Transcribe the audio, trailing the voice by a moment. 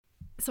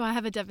So I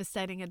have a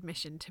devastating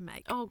admission to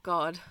make. Oh,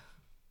 God.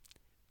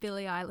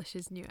 Billie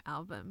Eilish's new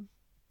album.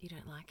 You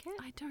don't like it?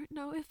 I don't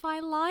know if I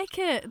like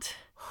it.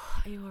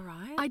 Are you all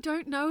right? I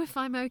don't know if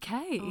I'm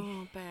okay.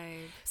 Oh,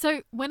 babe.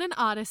 So when an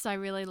artist I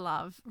really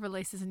love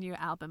releases a new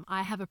album,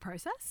 I have a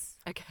process.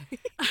 Okay.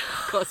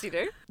 Of course you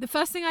do. The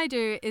first thing I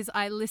do is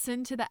I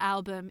listen to the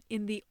album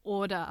in the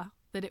order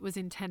that it was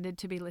intended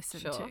to be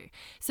listened Sure. to.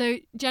 So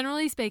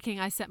generally speaking,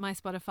 I set my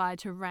Spotify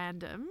to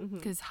random Mm-hmm.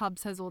 because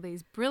Hubs has all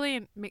these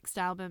brilliant mixed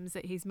albums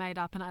that he's made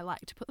up, and I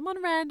like to put them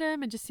on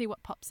random and just see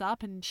what pops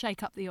up and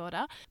shake up the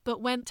order.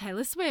 But when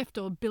Taylor Swift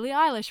or Billie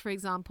Eilish, for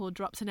example,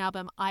 drops an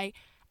album, I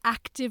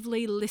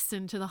actively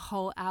listen to the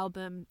whole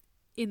album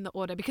in the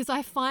order, because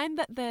I find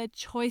that the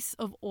choice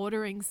of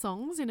ordering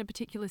songs in a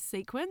particular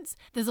sequence,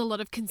 there's a lot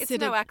of considered...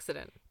 It's no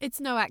accident. It's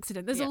no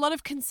accident. There's Yeah. a lot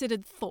of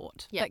considered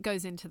thought Yeah. that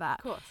goes into that.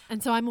 Of course.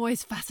 And so I'm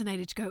always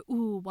fascinated to go,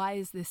 ooh, why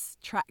is this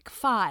track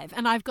 5?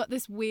 And I've got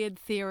this weird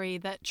theory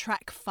that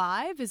track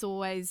 5 is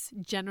always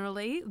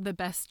generally the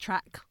best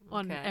track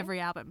on Okay.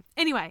 every album.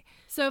 Anyway,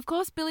 so of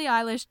course Billie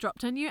Eilish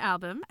dropped her new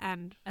album,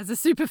 and as a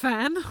super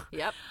fan,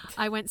 Yep.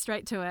 I went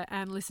straight to it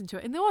and listened to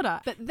it in the order.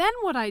 But then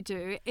what I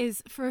do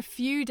is for a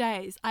few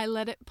days, I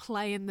let it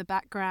play in the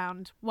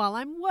background while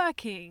I'm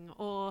working,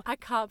 or I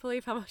can't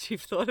believe how much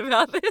you've thought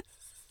about this.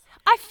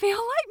 I feel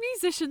like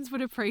musicians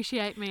would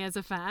appreciate me as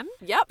a fan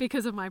Yep.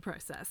 because of my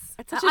process.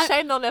 It's such a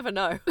shame they'll never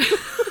know.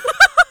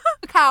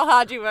 Look how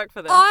hard you work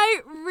for them.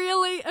 I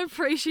really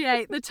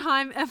appreciate the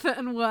time, effort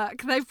and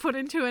work they've put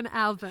into an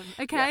album,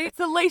 okay? Yeah, it's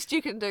the least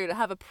you can do to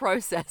have a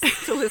process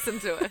to listen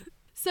to it.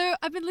 So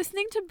I've been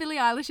listening to Billie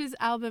Eilish's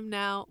album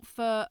now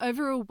for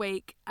over a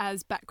week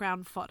as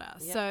background fodder.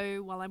 Yep.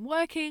 So while I'm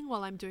working,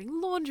 while I'm doing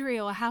laundry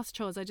or house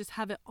chores, I just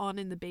have it on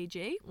in the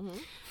BG. Mm-hmm.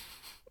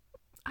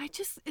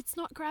 It's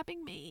not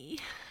grabbing me.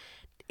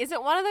 Is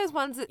it one of those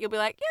ones that you'll be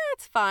like, yeah,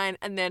 it's fine,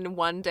 and then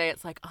one day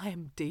it's like, I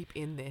am deep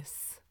in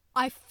this?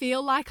 I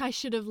feel like I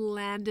should have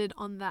landed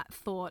on that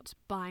thought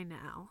by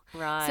now.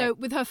 Right. So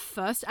with her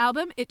first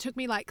album, it took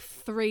me like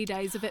 3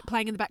 days of it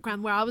playing in the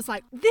background where I was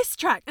like, this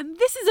track, and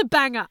this is a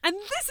banger, and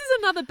this is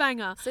another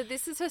banger. So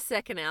this is her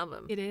second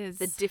album. It is.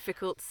 The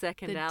difficult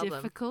second The album.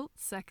 difficult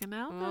second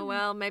album. Oh,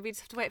 well, maybe you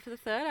just have to wait for the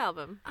third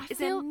album. I Is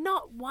feel- there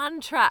not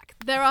one track?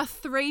 There are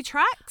 3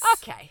 tracks.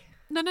 Okay.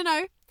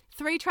 No.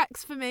 3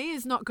 tracks for me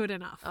is not good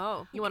enough.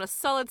 Oh, you want a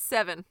solid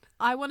 7.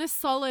 I want a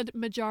solid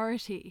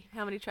majority.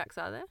 How many tracks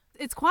are there?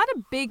 It's quite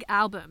a big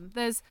album.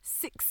 There's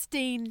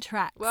 16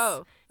 tracks.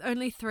 Whoa.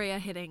 Only 3 are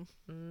hitting.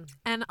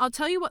 And I'll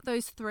tell you what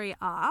those 3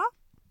 are.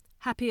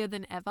 Happier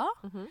Than Ever.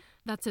 Mm-hmm.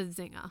 That's a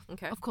zinger.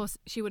 Okay. Of course,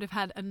 she would have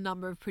had a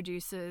number of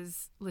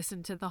producers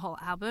listen to the whole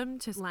album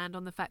to land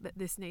on the fact that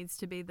this needs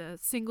to be the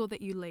single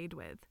that you lead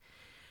with.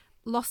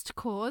 Lost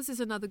Cause is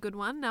another good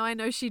one. Now, I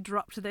know she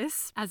dropped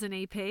this as an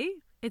EP.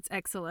 It's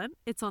excellent.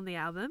 It's on the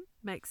album.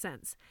 Makes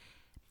sense.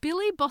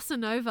 Billy Bossa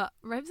Nova.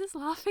 Revs is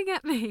laughing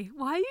at me.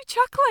 Why are you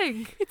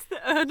chuckling? It's the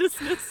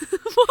earnestness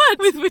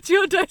with which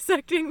you're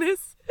dissecting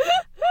this.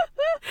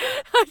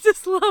 I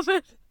just love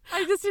it.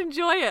 I just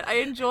enjoy it. I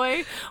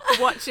enjoy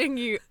watching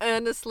you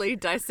earnestly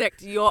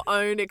dissect your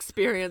own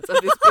experience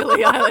of this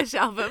Billie Eilish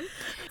album.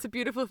 It's a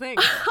beautiful thing.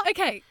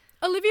 Okay.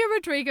 Olivia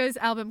Rodrigo's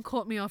album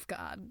caught me off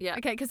guard. Yeah.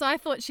 Okay, because I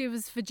thought she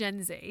was for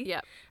Gen Z. Yeah.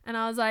 And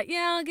I was like,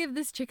 yeah, I'll give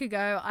this chick a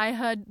go. I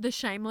heard the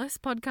Shameless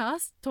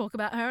podcast talk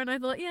about her, and I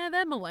thought, yeah,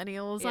 they're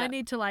millennials. Yeah. I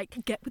need to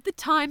get with the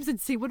times and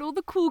see what all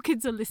the cool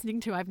kids are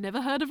listening to. I've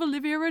never heard of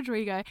Olivia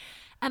Rodrigo.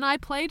 And I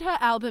played her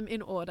album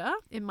in order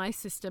in my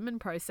system and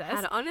process.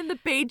 Had it on in the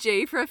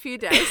BG for a few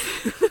days.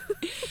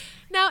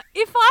 Now,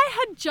 if I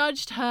had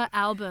judged her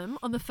album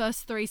on the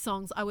first 3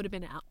 songs, I would have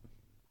been out.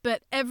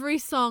 But every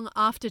song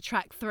after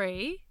track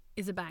 3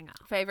 is a banger.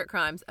 Favorite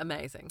Crimes,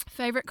 amazing.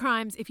 Favorite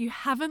Crimes. If you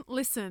haven't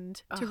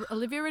listened to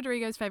Olivia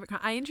Rodrigo's Favorite Crime,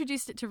 I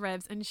introduced it to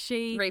Revs, and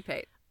she...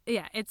 Repeat.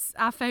 Yeah, it's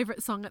our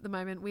favorite song at the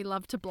moment. We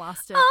love to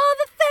blast it. All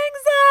the things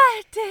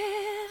I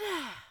did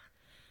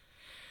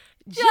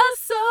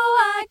just so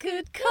I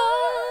could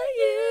call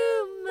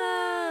you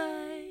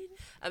mine.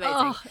 Amazing.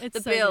 Oh, it's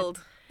the so good.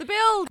 build. The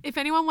build. If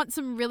anyone wants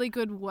some really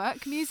good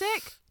work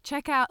music,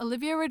 check out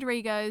Olivia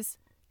Rodrigo's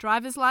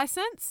Driver's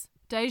License,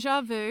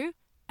 Deja Vu,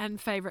 and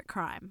Favorite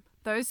Crime.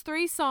 Those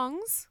 3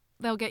 songs,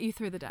 they'll get you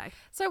through the day.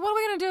 So what are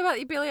we going to do about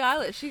your Billie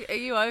Eilish? Are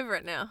you over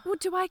it now? Well,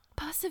 do I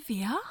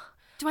persevere?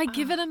 Do I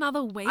give it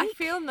another week? I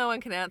feel no one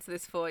can answer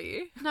this for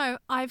you. No,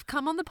 I've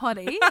come on the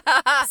potty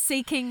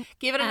seeking...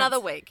 Give it another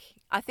week.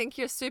 I think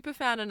you're super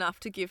fan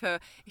enough to give her...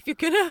 If you're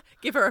going to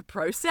give her a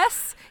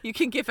process, you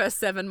can give her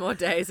 7 more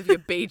days of your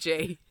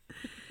BG.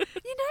 You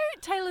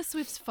know Taylor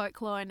Swift's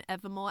Folklore and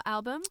Evermore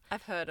album?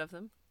 I've heard of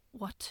them.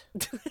 What?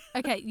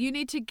 Okay, you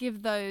need to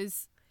give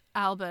those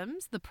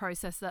albums the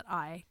process that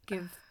I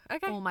give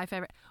Okay. all my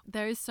favorite.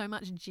 There is so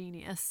much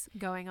genius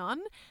going on,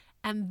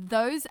 and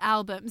those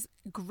albums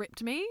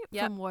gripped me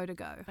Yep. from woe to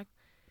go.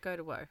 Go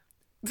to woe.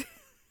 Oh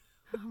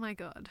my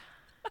God.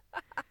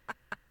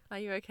 Are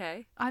you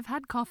okay? I've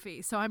had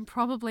coffee, so I'm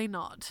probably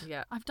not.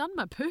 Yeah. I've done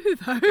my poo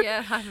though.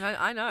 Yeah,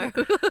 I know.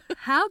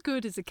 How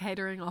good is a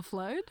catering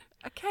offload?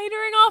 A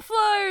catering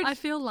offload. I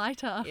feel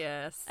lighter.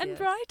 Yes. And yes.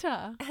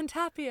 brighter. And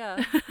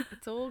happier.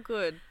 It's all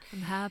good.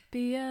 I'm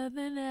happier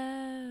than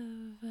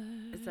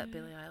ever. Is that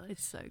Billie Eilish?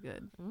 It's so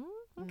good.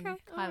 Okay. all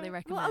highly right.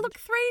 recommend. Well, look,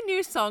 3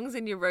 new songs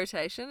in your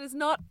rotation is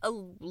not a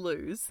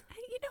lose.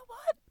 Hey, you know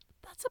what?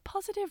 That's a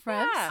positive,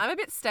 Rebs. Yeah. I'm a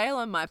bit stale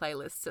on my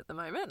playlists at the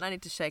moment, and I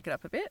need to shake it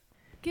up a bit.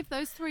 Give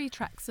those 3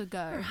 tracks a go.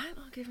 All right,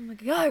 I'll give them a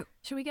go.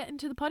 Should we get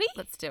into the potty?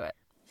 Let's do it.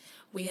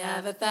 We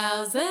have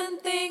 1,000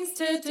 things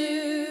to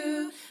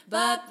do,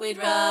 but we'd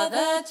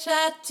rather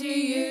chat to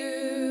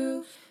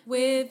you.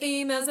 With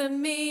emails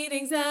and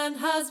meetings and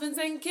husbands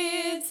and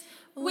kids,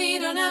 we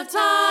don't have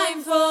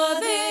time for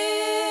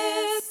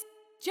this.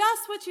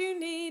 Just what you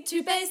need,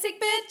 2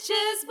 basic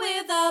bitches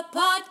with a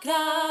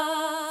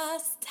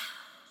podcast.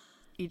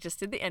 You just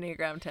did the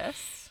Enneagram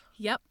test.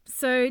 Yep.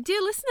 So,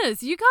 dear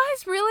listeners, you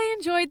guys really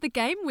enjoyed the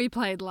game we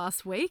played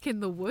last week in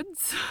the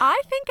woods.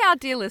 I think our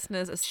dear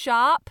listeners are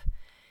sharp,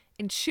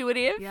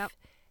 intuitive, Yep.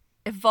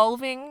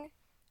 evolving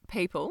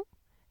people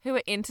who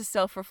are into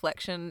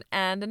self-reflection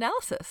and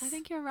analysis. I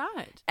think you're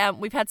right.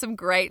 We've had some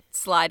great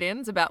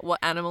slide-ins about what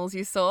animals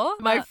you saw.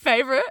 My But-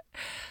 favourite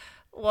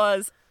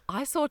was,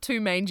 I saw 2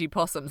 mangy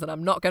possums and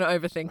I'm not going to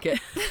overthink it.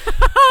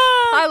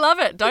 I love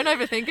it. Don't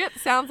overthink it.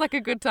 Sounds like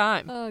a good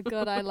time. Oh,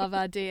 God, I love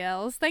our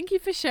DLs. Thank you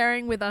for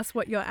sharing with us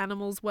what your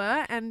animals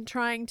were and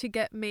trying to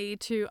get me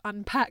to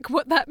unpack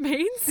what that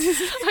means.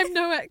 I'm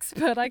no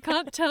expert. I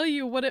can't tell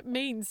you what it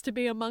means to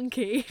be a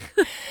monkey.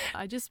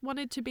 I just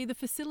wanted to be the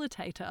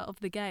facilitator of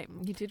the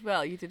game. You did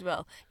well. You did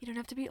well. You don't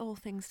have to be all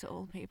things to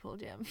all people,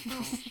 Jem.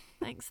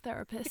 Thanks,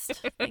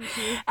 therapist. Thank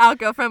you. Our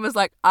girlfriend was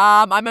like,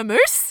 I'm a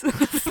moose.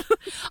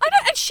 I know,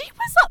 and she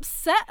was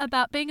upset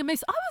about being a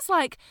moose. I was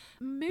like,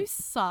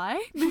 moose-eye?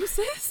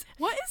 Mooses?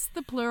 What is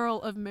the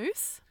plural of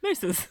moose?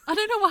 Mooses. I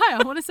don't know why.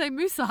 I want to say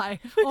moose-eye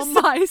or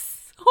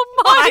mice.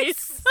 Or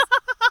mice.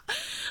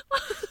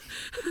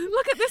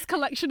 Look at this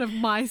collection of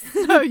mice.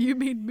 No, you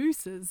mean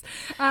mooses.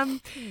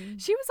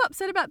 She was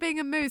upset about being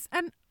a moose,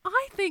 and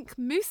I think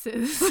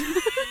mooses.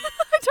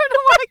 I don't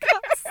know why I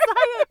can't say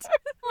it.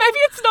 Maybe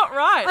it's not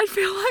right. I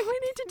feel like we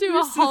need to do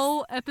Mooses. a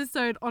whole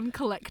episode on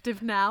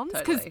collective nouns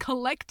because Totally.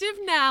 collective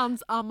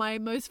nouns are my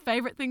most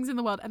favourite things in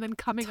the world. And then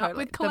coming up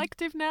Totally. with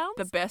collective nouns,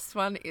 The best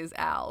one is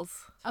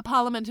owls. a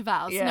parliament of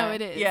owls. Yeah, No,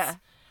 it is. yeah.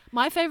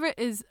 My favourite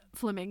is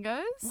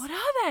flamingos. What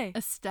are they?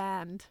 A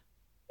stand.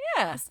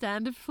 Yeah. A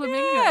stand of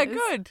flamingos. Yeah,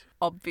 good.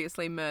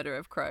 Obviously, murder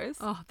of crows.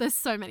 Oh, there's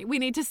so many. We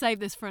need to save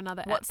this for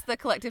another What's the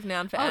collective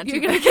noun for Oh, anti-vaxxers?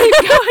 you're going to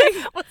keep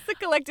going. What's the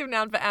collective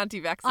noun for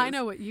anti-vaxxers? I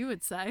know what you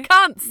would say.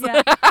 Cunts.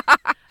 Yeah.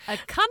 A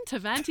cunt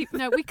of anti...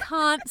 No, we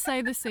can't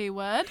say the C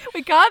word.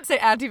 We can't say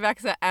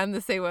anti-vaxxer and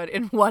the C word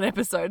in one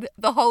episode.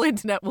 The whole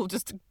internet will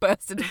just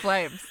burst into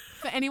flames.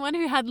 For anyone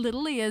who had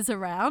little ears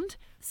around,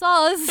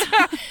 soz.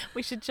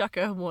 We should chuck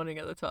a warning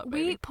at the top.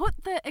 We Maybe.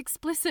 put the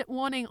explicit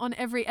warning on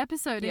every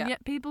episode, Yeah. and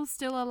yet people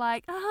still are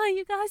like, oh,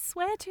 you guys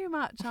swear too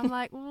much. I'm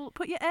like, well,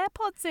 put your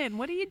AirPods in.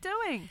 What are you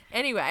doing?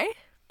 Anyway,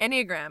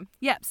 Enneagram.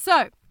 Yep.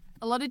 So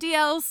a lot of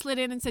DLs slid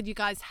in and said, you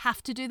guys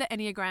have to do the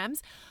Enneagrams.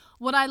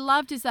 What I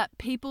loved is that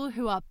people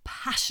who are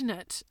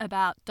passionate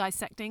about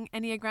dissecting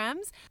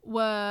Enneagrams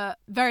were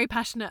very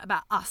passionate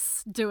about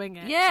us doing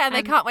it. Yeah, and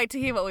they can't wait to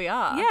hear what we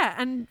are. Yeah,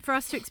 and for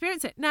us to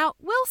experience it. Now,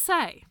 we'll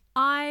say,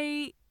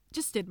 I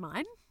just did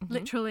mine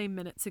literally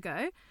minutes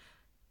ago.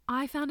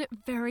 I found it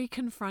very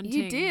confronting.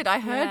 You did. I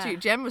heard Yeah. you.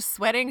 Jem was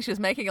sweating. She was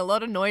making a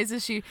lot of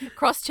noises. She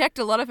cross-checked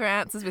a lot of her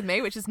answers with me,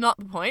 which is not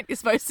the point. You're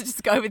supposed to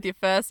just go with your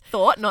first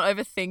thought, not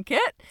overthink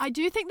it. I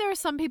do think there are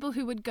some people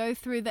who would go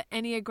through the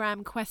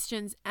Enneagram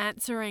questions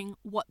answering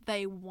what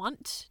they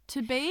want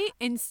to be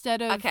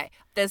instead of... Okay,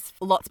 there's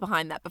lots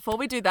behind that. Before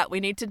we do that, we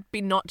need to be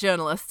not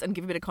journalists and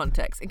give a bit of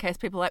context in case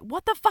people are like,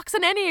 what the fuck's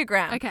an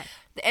Enneagram? Okay.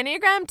 The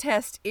Enneagram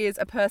test is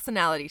a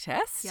personality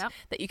test Yep.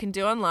 that you can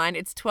do online.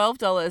 It's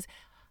 $12.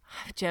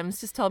 Jem's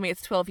just told me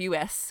it's 12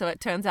 US, so it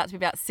turns out to be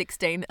about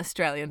 16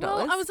 Australian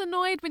dollars. Well, I was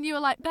annoyed when you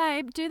were like,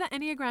 babe, do the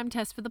Enneagram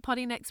test for the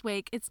potty next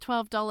week. It's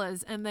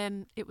 $12. And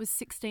then it was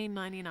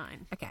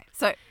 $16.99. Okay,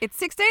 so it's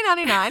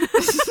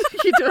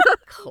 $16.99. You do a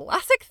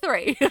classic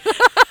 3.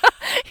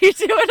 You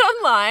do it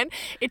online.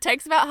 It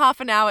takes about half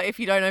an hour if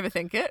you don't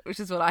overthink it, which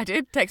is what I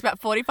did. It takes about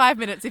 45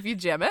 minutes if you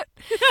gem it.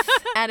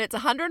 And it's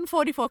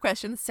 144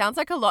 questions. Sounds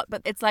like a lot,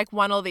 but it's like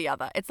one or the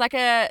other. It's like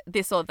a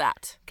this or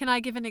that. Can I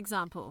give an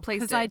example? Please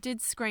Because do. I did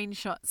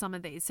screenshot some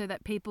of these so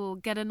that people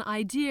get an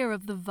idea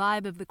of the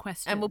vibe of the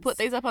questions. And we'll put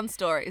these up on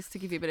stories to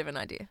give you a bit of an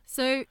idea.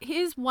 So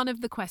here's one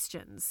of the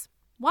questions.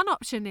 One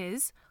option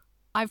is,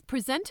 I've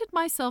presented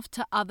myself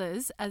to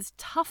others as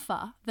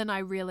tougher than I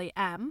really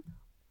am,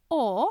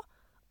 or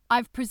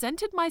I've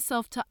presented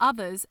myself to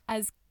others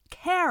as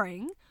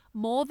caring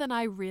more than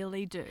I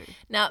really do.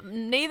 Now,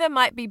 neither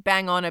might be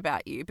bang on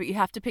about you, but you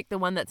have to pick the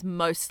one that's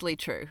mostly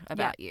true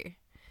about you.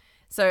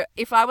 So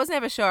if I was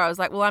never sure, I was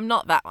like, well, I'm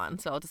not that one,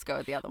 so I'll just go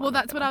with the other one. Well,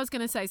 that's what I was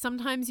going to say.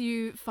 Sometimes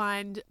you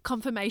find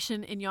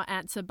confirmation in your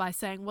answer by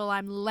saying, well,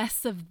 I'm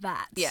less of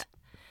that. Yeah.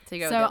 So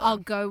you go with So the other I'll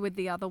one. go with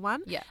the other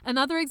one. Yeah.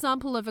 Another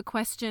example of a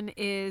question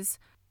is,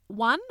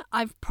 1,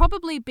 I've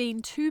probably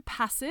been too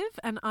passive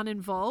and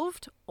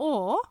uninvolved,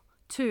 or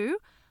 2,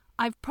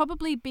 I've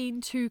probably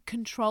been too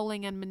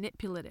controlling and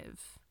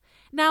manipulative.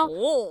 Now,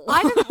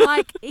 I don't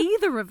like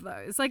either of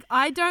those. Like,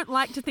 I don't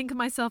like to think of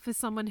myself as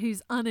someone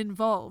who's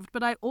uninvolved,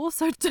 but I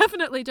also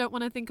definitely don't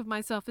want to think of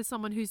myself as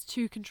someone who's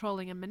too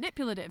controlling and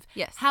manipulative.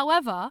 Yes.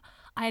 However,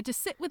 I had to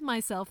sit with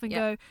myself and Yep.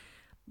 go,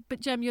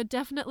 but Jem, you're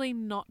definitely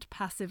not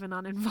passive and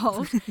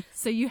uninvolved.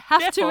 So you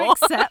have to Therefore.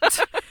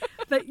 accept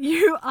that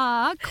you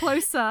are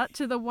closer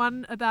to the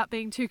one about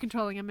being too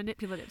controlling and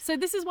manipulative. So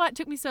this is why it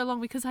took me so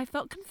long, because I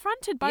felt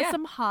confronted by Yeah.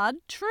 some hard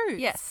truths.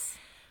 Yes.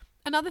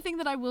 Another thing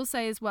that I will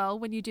say as well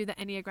when you do the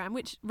Enneagram,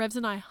 which Revs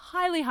and I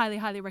highly, highly,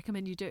 highly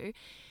recommend you do,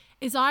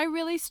 is I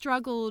really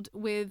struggled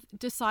with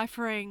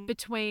deciphering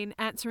between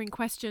answering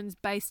questions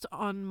based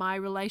on my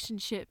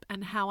relationship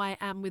and how I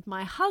am with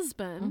my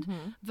husband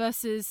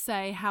versus,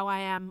 say, how I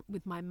am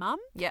with my mum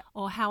Yeah.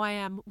 or how I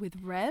am with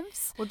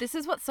Revs. Well, this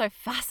is what's so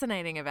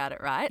fascinating about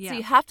it, right? Yeah. So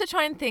you have to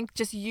try and think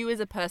just you as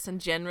a person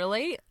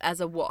generally as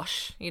a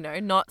wash,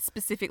 not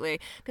specifically.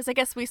 Because I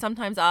guess we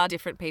sometimes are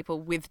different people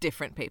with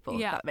different people,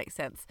 Yeah. if that makes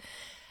sense.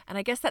 And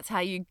I guess that's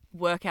how you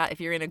work out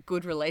if you're in a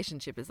good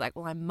relationship, is like,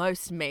 well, I'm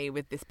most me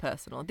with this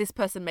person, or this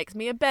person makes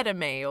me a better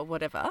me, or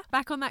whatever.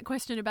 Back on that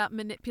question about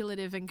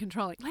manipulative and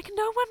controlling, like,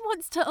 no one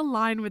wants to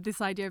align with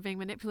this idea of being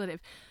manipulative.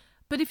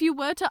 But if you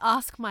were to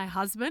ask my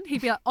husband,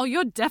 he'd be like, oh,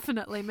 you're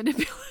definitely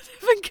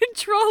manipulative and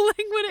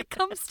controlling when it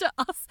comes to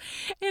us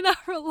in our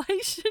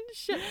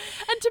relationship.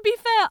 And to be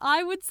fair,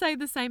 I would say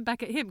the same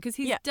back at him, because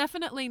he's Yeah.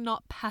 definitely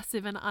not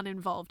passive and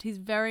uninvolved. He's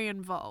very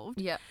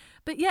involved. Yeah.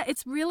 But yeah,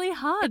 it's really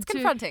hard. It's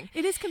confronting.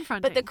 It is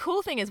confronting. But the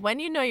cool thing is when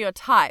you know your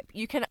type,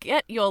 you can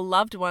get your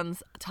loved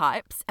one's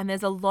types, and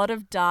there's a lot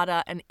of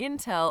data and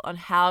intel on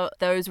how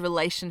those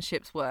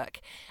relationships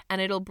work.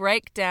 And it'll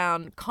break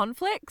down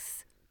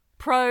conflicts,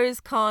 pros,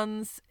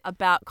 cons,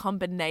 about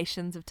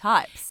combinations of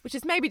types, which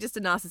is maybe just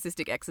a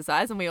narcissistic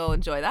exercise, and we all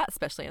enjoy that,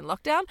 especially in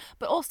lockdown.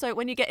 But also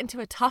when you get into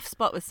a tough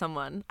spot with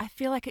someone, I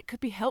feel like it could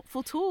be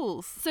helpful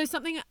tools. So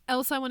something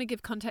else I want to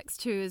give context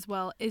to as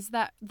well is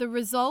that the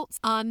results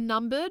are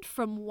numbered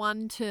from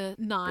 1 to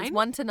 9. There's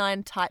 1 to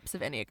 9 types of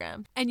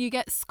Enneagram. And you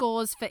get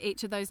scores for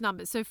each of those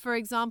numbers. So, for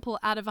example,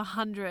 out of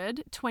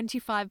 100,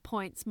 25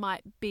 points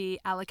might be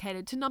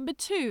allocated to number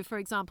 2, for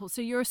example.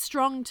 So you're a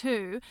strong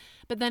 2,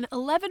 but then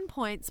 11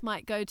 points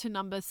might go to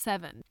number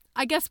 7.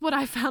 I guess what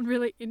I found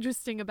really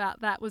interesting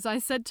about that was I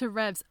said to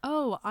Revs,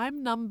 oh,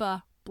 I'm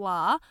number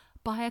blah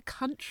by a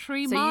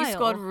country So mile. you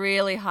scored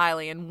really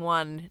highly in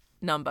one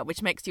number,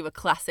 which makes you a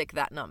classic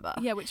that number.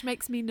 Yeah, which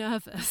makes me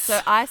nervous. So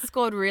I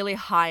scored really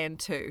high in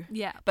 2.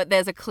 yeah. But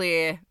there's a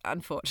clear,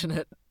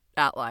 unfortunate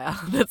outlier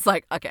that's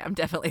like, okay, I'm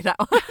definitely that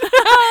one.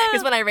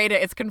 Because when I read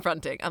it, it's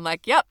confronting. I'm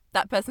like, yep,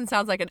 that person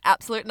sounds like an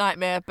absolute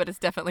nightmare, but it's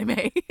definitely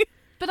me.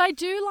 But I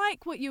do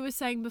like what you were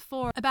saying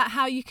before about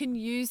how you can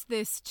use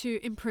this to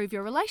improve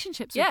your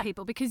relationships with Yeah.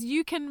 people, because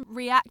you can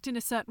react in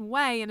a certain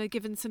way in a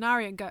given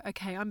scenario and go,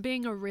 okay, I'm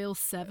being a real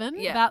 7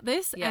 Yeah. about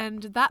this, Yeah.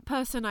 and that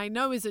person I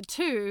know is a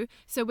 2,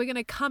 so we're going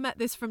to come at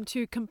this from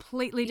 2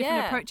 completely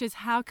different Yeah. approaches.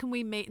 How can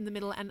we meet in the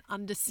middle and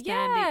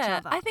understand each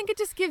other? I think it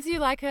just gives you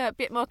like a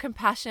bit more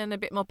compassion, a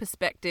bit more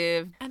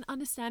perspective. And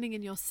understanding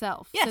in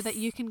yourself so Yes. that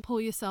you can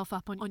pull yourself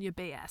up on your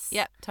BS.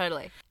 Yep,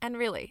 totally. And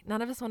really,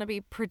 none of us want to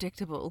be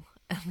predictable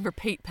and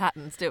repeat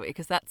patterns, do we?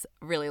 Because that's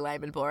really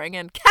lame and boring.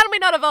 And can we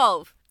not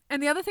evolve?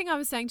 And the other thing I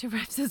was saying to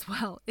Revs as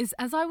well is,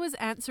 as I was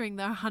answering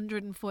the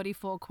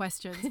 144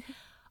 questions,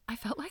 I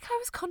felt like I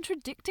was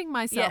contradicting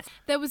myself. Yes.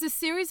 There was a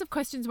series of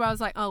questions where I was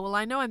like, oh, well,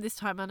 I know I'm this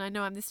type and I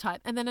know I'm this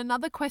type. And then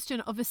another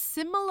question of a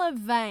similar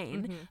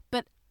vein,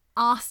 but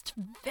asked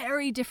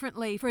very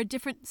differently for a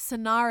different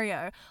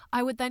scenario.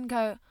 I would then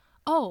go,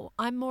 oh,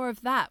 I'm more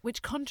of that,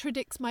 which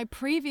contradicts my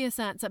previous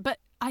answer. But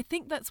I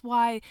think that's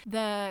why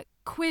the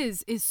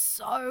quiz is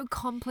so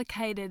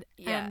complicated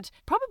Yeah. and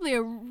probably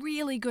a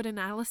really good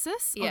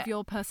analysis Yeah. of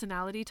your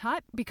personality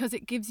type, because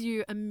it gives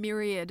you a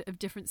myriad of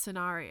different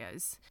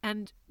scenarios.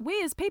 And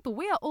we as people,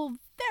 we are all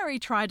very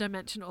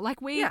tridimensional. Like,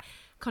 we Yeah.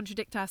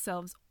 contradict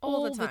ourselves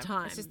all the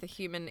time. It's just the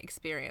human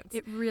experience.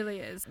 It really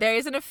is. There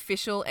is an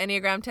official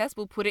Enneagram test.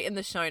 We'll put it in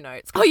the show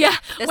notes. Oh, yeah.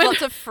 There's When-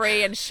 lots of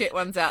free and shit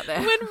ones out there.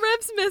 When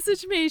Revs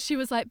messaged me, she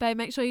was like, babe,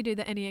 make sure you do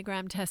the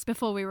Enneagram test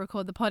before we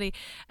record the potty.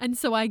 And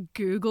so I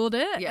Googled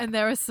it, Yeah. and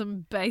there are some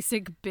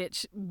basic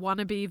bitch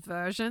wannabe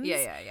versions.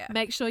 Yeah.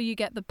 Make sure you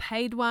get the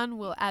paid one.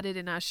 We'll add it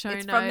in our show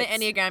It's notes. from the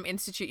Enneagram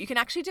Institute. You can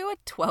actually do a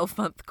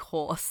 12-month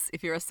course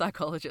if you're a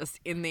psychologist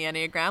in the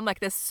Enneagram. Like,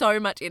 there's so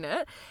much in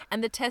it.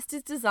 And the test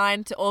is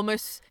designed to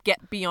almost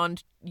get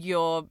beyond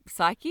your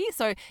psyche.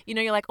 So,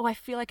 you're like, oh, I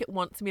feel like it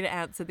wants me to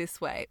answer this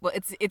way. Well,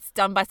 it's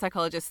done by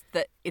psychologists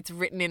that it's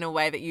written in a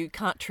way that you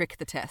can't trick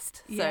the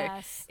test. So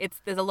Yes.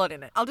 there's a lot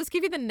in it. I'll just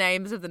give you the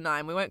names of the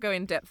 9. We won't go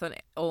in depth on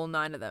all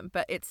 9 of them,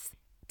 but it's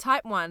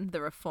type 1,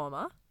 the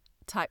reformer,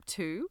 type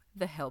 2,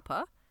 the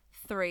helper,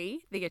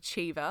 3, the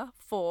achiever,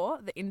 4,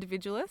 the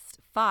individualist,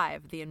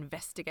 5, the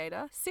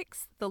investigator,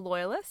 6, the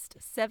loyalist,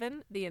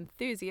 7, the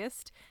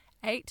enthusiast,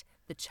 8,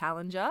 the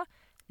challenger,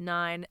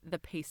 9, the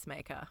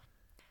peacemaker.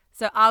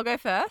 So I'll go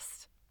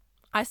first.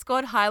 I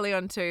scored highly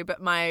on 2,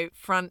 but my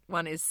front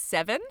one is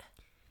 7.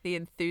 The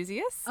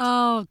Enthusiast.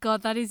 Oh,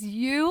 God, that is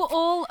you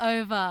all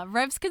over.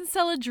 Revs can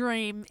sell a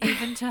dream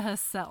even to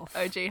herself.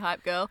 OG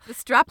hype girl. The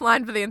strap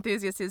line for The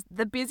Enthusiast is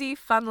the busy,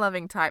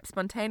 fun-loving type,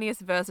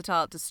 spontaneous,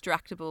 versatile,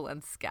 distractible,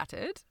 and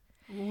scattered.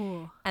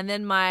 Ooh. And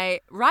then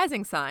my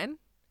rising sign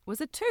was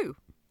a 2.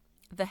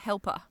 The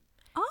Helper.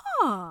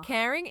 Oh,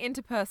 Caring,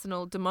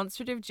 interpersonal,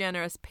 demonstrative,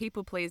 generous,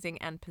 people-pleasing,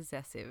 and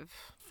possessive.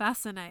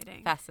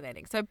 fascinating.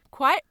 Fascinating. So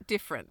quite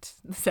different,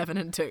 the 7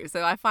 and 2.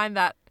 So I find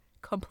that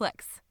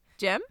complex.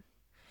 Gem?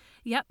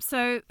 Yep,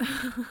 so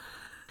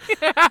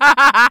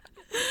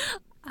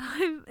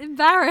I'm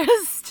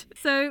embarrassed.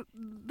 So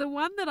the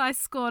one that I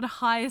scored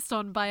highest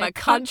on by a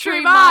country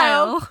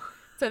mile,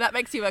 So that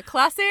makes you a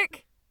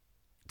classic,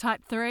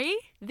 type 3.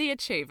 the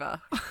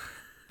Achiever.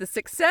 The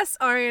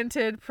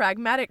success-oriented,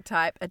 pragmatic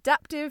type,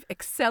 adaptive,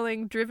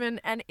 excelling, driven,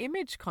 and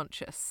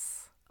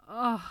image-conscious.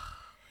 Oh,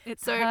 it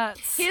So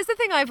hurts. here's the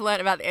thing I've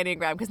learned about the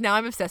Enneagram, because now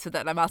I'm obsessed with it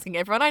and I'm asking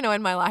everyone I know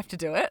in my life to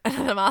do it,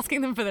 and I'm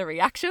asking them for the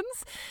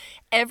reactions.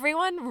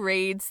 Everyone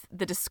reads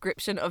the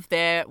description of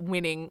their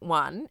winning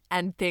one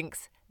and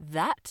thinks,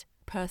 that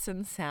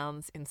person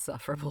sounds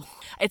insufferable.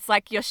 It's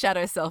like your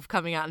shadow self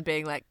coming out and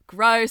being like,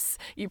 gross.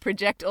 You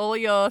project all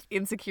your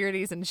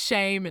insecurities and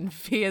shame and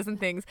fears and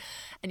things,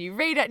 and you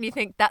read it and you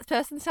think, that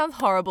person sounds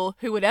horrible.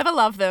 Who would ever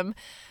love them?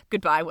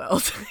 Goodbye,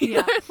 world. You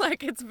Yeah. know,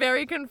 like, it's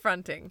very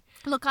confronting.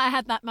 Look, I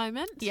had that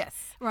moment. Yes.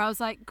 Where I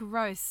was like,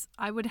 gross.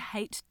 I would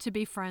hate to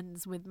be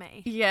friends with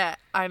me. Yeah,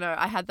 I know.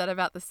 I had that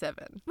about the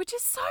 7. Which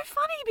is so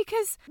funny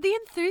because the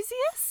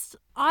Enthusiast,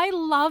 I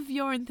love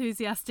your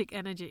enthusiastic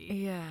energy.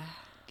 Yeah.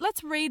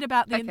 Let's read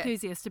about the Okay.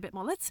 Enthusiast a bit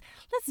more. Let's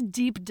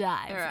deep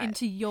dive All right.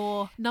 into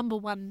your number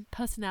one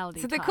personality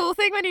So the type. cool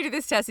thing when you do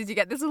this test is you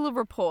get this little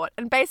report,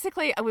 and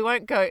basically we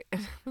won't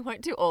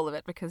do all of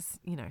it because,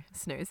 you know,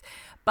 snooze,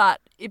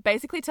 but it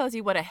basically tells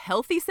you what a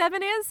healthy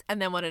 7 is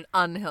and then what an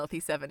unhealthy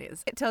 7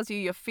 is. It tells you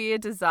your fear,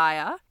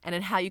 desire, and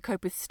then how you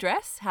cope with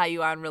stress, how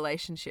you are in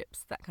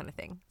relationships, that kind of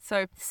thing.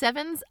 So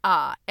 7s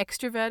are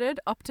extroverted,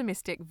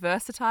 optimistic,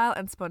 versatile,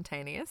 and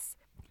spontaneous.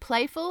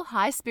 Playful,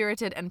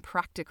 high-spirited, and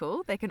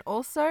practical. They can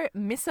also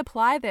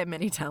misapply their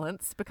many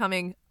talents,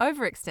 becoming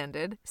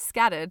overextended,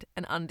 scattered,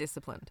 and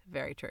undisciplined.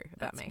 Very true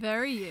about That's me.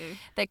 very you.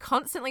 They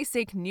constantly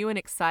seek new and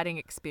exciting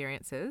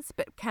experiences,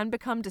 but can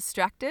become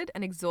distracted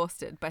and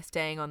exhausted by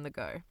staying on the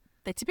go.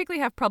 They typically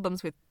have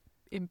problems with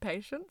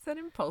impatience and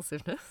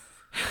impulsiveness.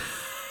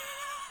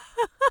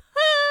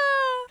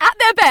 At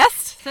their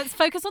best, So let's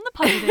focus on the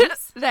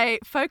positives. they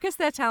focus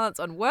their talents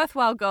on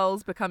worthwhile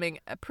goals, becoming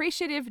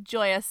appreciative,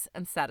 joyous,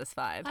 and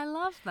satisfied. I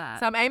love that.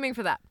 So I'm aiming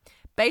for that.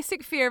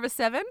 Basic fear of a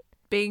 7,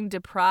 being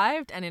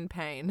deprived and in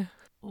pain.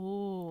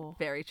 Ooh.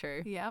 Very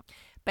true. Yep.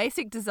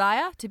 Basic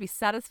desire to be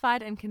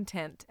satisfied and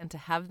content and to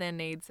have their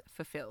needs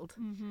fulfilled.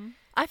 Mm-hmm.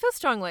 I feel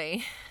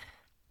strongly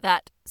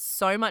that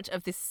so much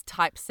of this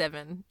type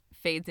 7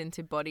 feeds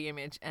into body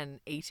image and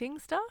eating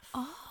stuff.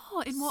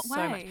 Oh, in what So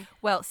much. way?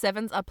 Well,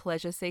 7s are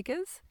pleasure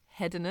seekers,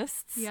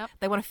 hedonists. Yep.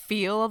 They want to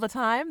feel all the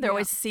time. They're Yep.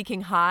 always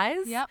seeking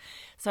highs. Yep.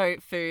 So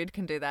food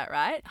can do that,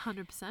 right?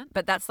 100%.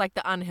 But that's like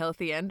the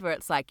unhealthy end where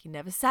it's like you're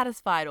never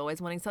satisfied,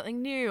 always wanting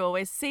something new,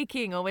 always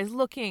seeking, always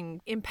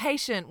looking,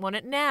 impatient, want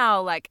it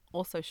now, like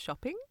also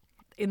shopping.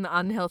 In the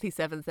unhealthy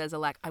 7s, there's a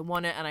like, I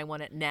want it and I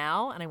want it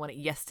now and I want it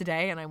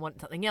yesterday and I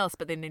want something else,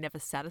 but then you're never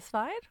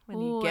satisfied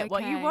when you Ooh, get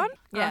what you okay. want.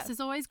 Grass is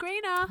always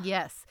greener.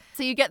 Yes.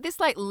 So you get this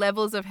like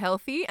levels of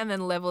healthy and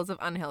then levels of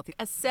unhealthy.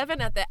 A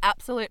 7 at their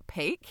absolute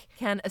peak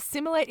can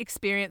assimilate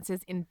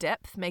experiences in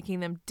depth, making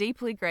them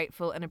deeply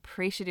grateful and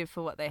appreciative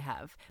for what they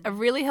have. A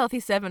really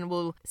healthy 7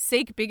 will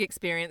seek big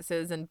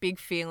experiences and big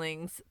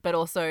feelings, but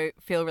also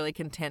feel really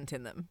content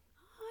in them.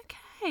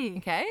 Okay.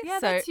 Okay? Yeah,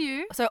 so, that's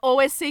you. So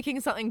always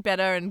seeking something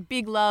better and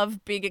big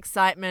love, big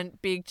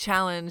excitement, big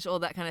challenge, all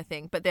that kind of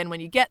thing. But then when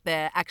you get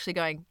there, actually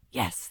going,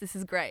 yes, this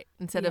is great,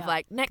 instead of Yeah.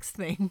 like, next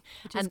thing.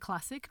 Which is And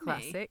classic me.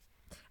 Classic.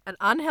 An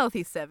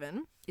unhealthy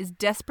 7 is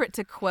desperate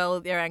to quell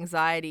their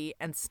anxiety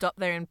and stop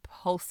their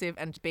impulsive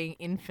and being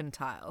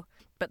infantile,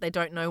 but they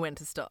don't know when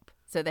to stop.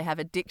 So they have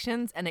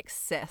addictions and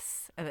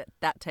excess, and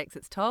that takes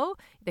its toll.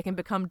 They can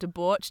become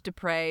debauched,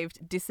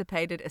 depraved,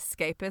 dissipated,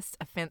 escapist,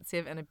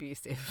 offensive, and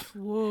abusive.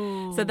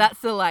 Whoa. So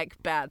that's the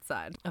like bad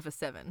side of a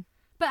 7.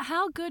 But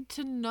how good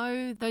to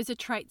know those are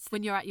traits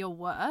when you're at your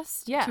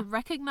worst. Yeah. To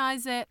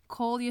recognize it,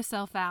 call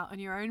yourself out on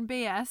your own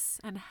BS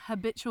and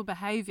habitual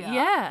behavior.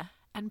 Yeah.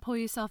 And pull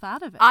yourself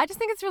out of it. I just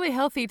think it's really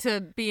healthy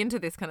to be into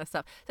this kind of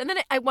stuff. So then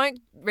I won't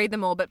read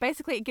them all, but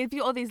basically it gives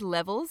you all these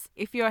levels.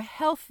 If you're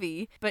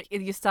healthy, but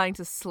you're starting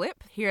to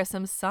slip, here are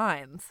some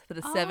signs that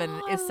a 7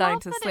 Oh, is I starting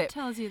love to that slip. It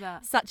tells you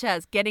that. Such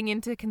as getting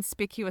into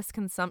conspicuous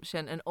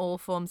consumption and all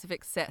forms of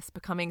excess,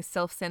 becoming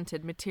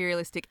self-centered,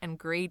 materialistic and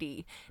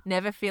greedy,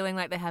 never feeling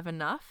like they have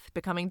enough,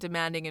 becoming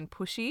demanding and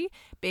pushy,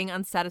 being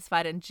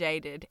unsatisfied and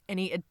jaded,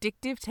 any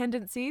addictive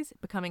tendencies,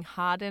 becoming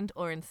hardened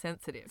or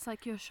insensitive. It's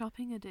like your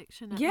shopping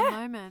addiction at Yeah, the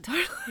moment.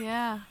 totally.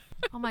 Yeah.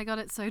 Oh my God,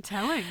 it's so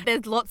telling.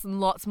 There's lots and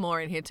lots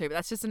more in here too, but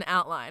that's just an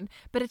outline.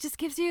 But it just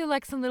gives you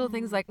like some little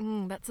things like,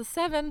 that's a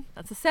 7.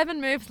 That's a 7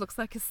 move. Looks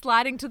like you're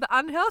sliding to the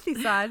unhealthy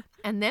side.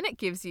 And then it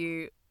gives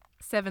you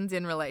 7s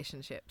in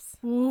relationships.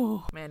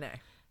 Ooh. I know.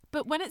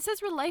 But when it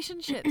says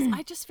relationships,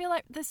 I just feel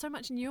like there's so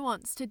much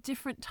nuance to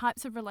different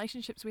types of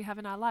relationships we have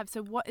in our lives.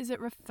 So what is it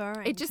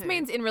referring to? It just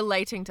means in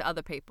relating to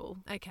other people.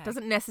 Okay.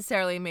 Doesn't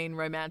necessarily mean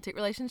romantic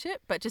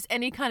relationship, but just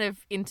any kind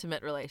of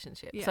intimate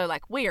relationship. Yeah. So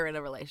like we are in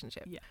a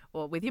relationship. Yeah.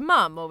 Or with your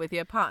mum or with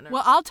your partner.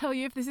 Well, I'll tell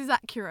you if this is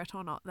accurate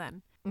or not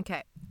then.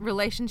 Okay.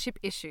 Relationship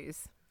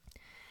issues.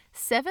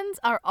 7s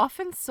are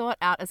often sought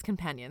out as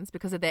companions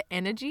because of their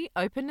energy,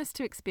 openness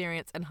to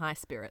experience, and high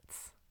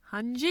spirits.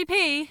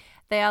 100p.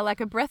 They are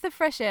like a breath of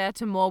fresh air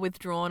to more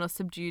withdrawn or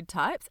subdued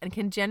types and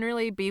can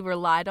generally be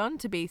relied on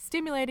to be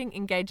stimulating,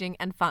 engaging,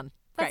 and fun.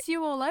 That's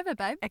you all over,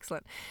 babe.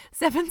 Excellent.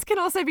 7s can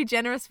also be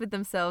generous with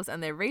themselves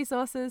and their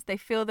resources. They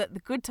feel that the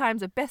good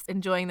times are best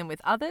enjoying them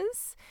with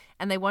others,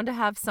 and they want to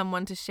have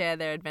someone to share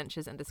their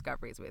adventures and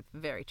discoveries with.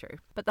 Very true.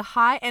 But the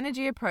high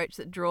energy approach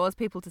that draws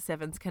people to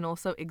 7s can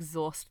also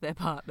exhaust their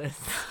partners.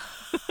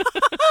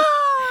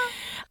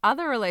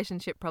 Other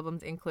relationship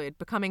problems include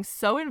becoming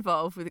so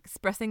involved with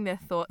expressing their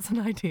thoughts and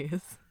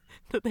ideas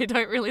that they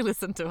don't really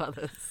listen to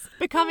others.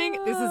 This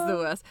is the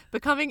worst,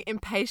 becoming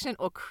impatient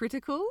or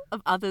critical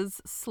of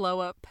others'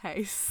 slower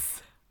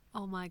pace.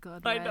 Oh my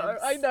God, I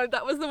Revs. know.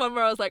 That was the one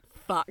where I was like,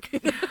 fuck,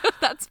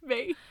 that's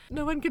me.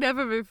 No one can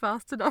ever move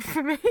fast enough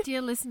for me.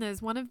 Dear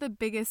listeners, one of the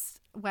biggest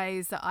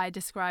ways that I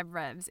describe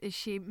Revs is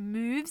she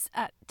moves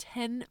at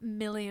 10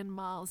 million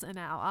miles an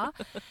hour.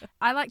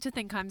 I like to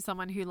think I'm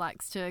someone who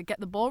likes to get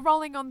the ball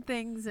rolling on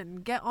things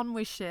and get on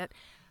with shit.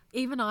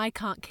 Even I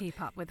can't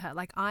keep up with her.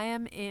 Like, I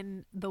am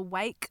in the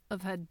wake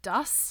of her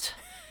dust,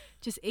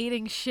 just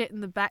eating shit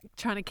in the back,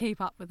 trying to keep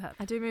up with her.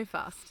 I do move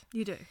fast.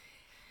 You do.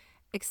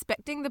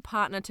 Expecting the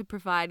partner to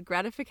provide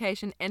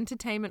gratification,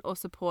 entertainment, or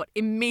support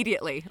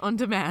immediately on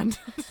demand.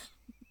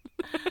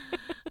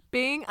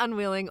 Being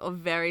unwilling or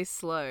very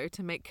slow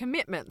to make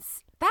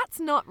commitments. That's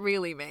not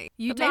really me.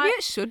 But maybe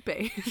it should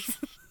be.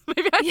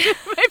 Maybe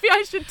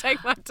I should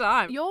take my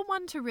time. You're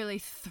one to really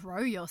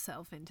throw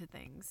yourself into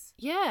things.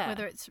 Yeah.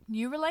 Whether it's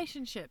new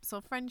relationships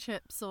or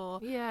friendships or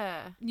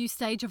Yeah. new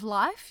stage of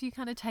life, you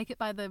kind of take it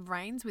by the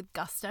reins with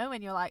gusto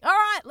and you're like, all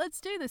right,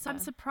 let's do this. I'm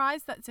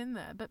surprised that's in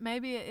there, but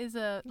maybe it is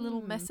a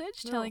little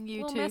message telling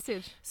you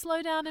to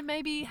slow down and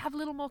maybe have a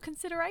little more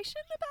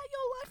consideration about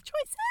your life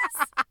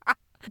choices.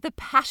 The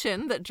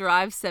passion that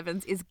drives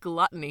 7s is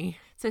gluttony.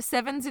 So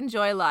 7s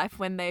enjoy life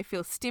when they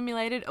feel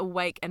stimulated,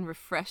 awake, and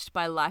refreshed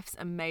by life's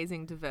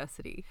amazing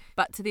diversity.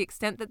 But to the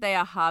extent that they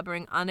are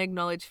harboring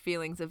unacknowledged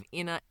feelings of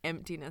inner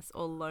emptiness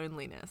or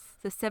loneliness.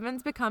 So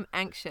 7s become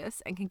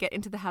anxious and can get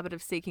into the habit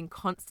of seeking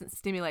constant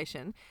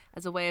stimulation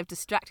as a way of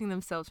distracting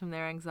themselves from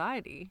their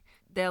anxiety.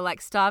 They're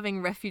like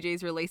starving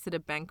refugees released at a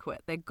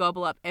banquet. They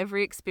gobble up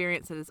every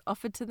experience that is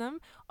offered to them,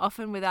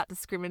 often without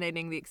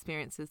discriminating the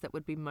experiences that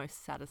would be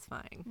most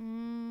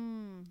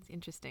satisfying. It's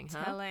interesting,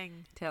 huh?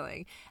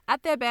 Telling.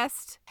 At their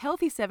best,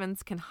 healthy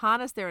 7s can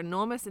harness their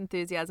enormous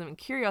enthusiasm and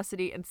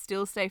curiosity and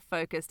still stay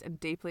focused and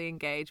deeply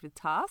engaged with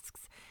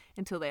tasks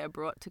until they are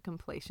brought to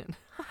completion.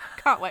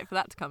 Can't wait for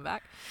that to come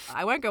back.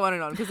 I won't go on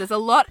and on because there's a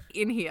lot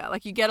in here.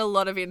 Like, you get a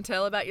lot of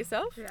intel about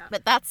yourself. Yeah.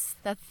 But that's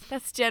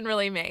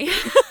generally me.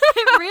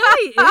 It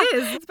really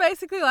is. It's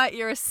basically like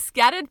you're a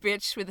scattered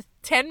bitch with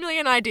 10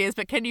 million ideas,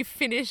 but can you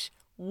finish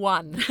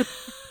one?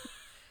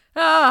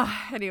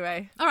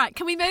 Anyway. All right,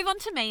 can we move on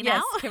to me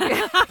now?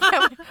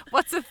 Yes,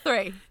 what's a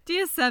 3?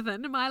 Dear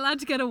 7, am I allowed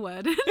to get a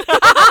word in?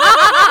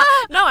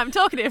 No, I'm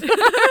talkative.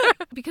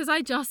 Because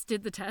I just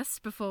did the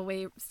test before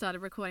we started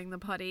recording the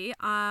potty.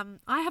 I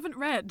haven't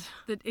read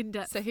the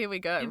in-depth. So here we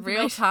go. information.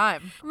 Real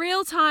time.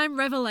 Real-time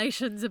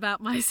revelations about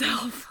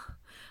myself.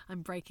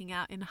 I'm breaking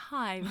out in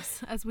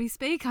hives as we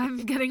speak. I'm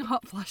getting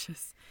hot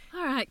flushes.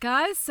 All right,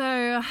 guys.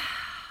 So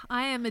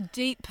I am a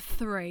deep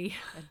 3.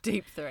 A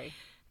deep 3.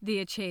 The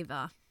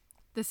achiever.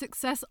 The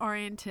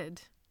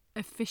success-oriented,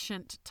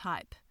 efficient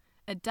type.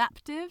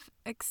 Adaptive,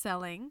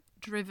 excelling,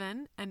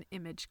 driven, and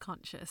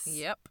image-conscious.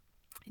 Yep.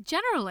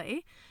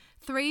 Generally,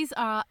 3s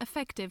are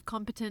effective,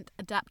 competent,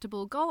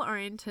 adaptable,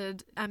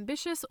 goal-oriented,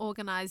 ambitious,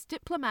 organised,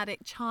 diplomatic,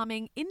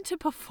 charming, into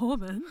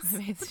performance. I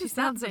mean, What she does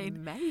that sounds mean?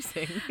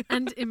 amazing.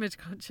 And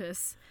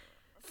image-conscious.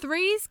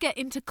 3s get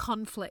into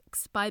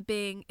conflicts by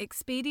being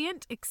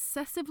expedient,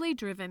 excessively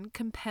driven,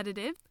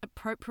 competitive,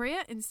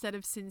 appropriate instead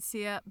of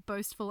sincere,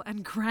 boastful,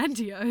 and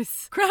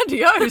grandiose.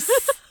 Grandiose.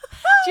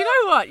 Do you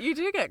know what? You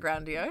do get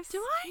grandiose.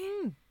 Do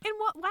I? In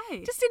what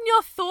way? Just in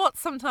your thoughts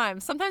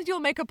sometimes. Sometimes you'll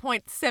make a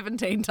point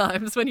 17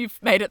 times when you've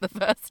made it the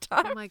first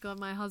time. Oh my God,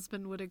 my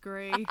husband would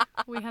agree.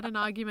 We had an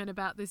argument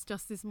about this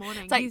just this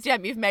morning. It's like,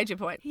 Jem, you've made your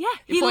point. Yeah,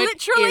 Your he point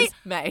literally is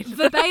made.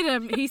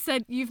 verbatim, he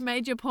said, "You've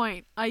made your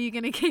point. Are you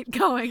going to keep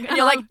going?" And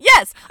you're like,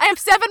 yes, I have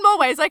 7 more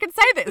ways I can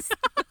say this.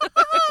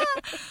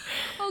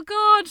 "Oh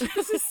God,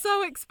 this is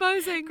so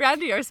exposing."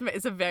 Grandiose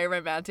is a very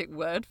romantic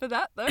word for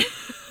that, though.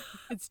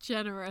 It's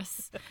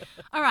generous.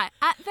 All right,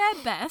 at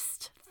their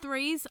best,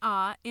 Threes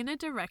are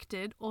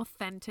inner-directed,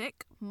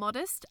 authentic,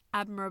 modest,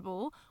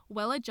 admirable,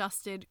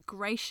 well-adjusted,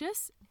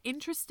 gracious,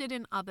 interested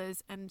in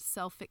others, and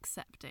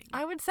self-accepting.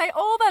 I would say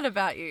all that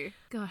about you.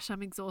 Gosh,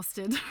 I'm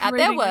exhausted. At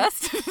their reading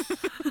this.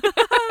 worst.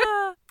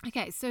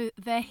 Okay, so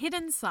their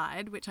hidden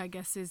side, which I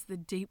guess is the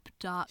deep,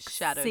 dark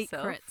Shadow self.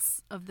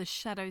 secrets of the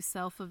shadow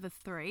self of a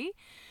three.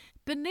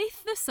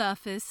 Beneath the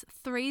surface,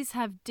 threes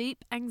have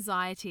deep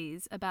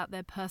anxieties about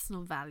their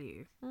personal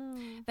value.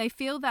 They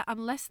feel that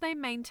unless they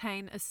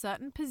maintain a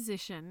certain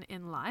position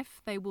in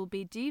life, they will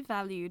be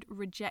devalued,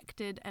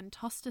 rejected, and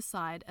tossed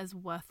aside as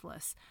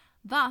worthless.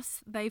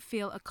 Thus, they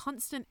feel a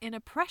constant inner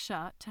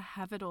pressure to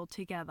have it all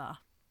together.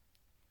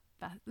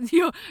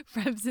 Your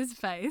Rebs'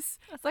 face.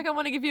 It's like I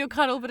want to give you a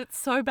cuddle, but it's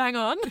so bang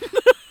on.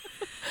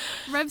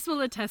 Rebs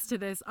will attest to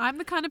this. I'm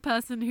the kind of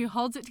person who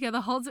holds it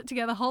together,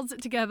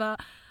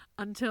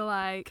 until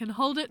I can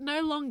hold it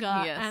no longer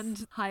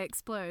and I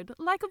explode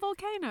like a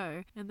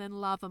volcano and then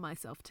lava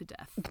myself to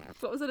death.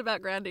 What was it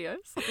about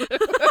grandiose?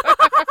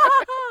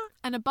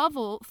 And above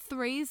all,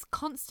 threes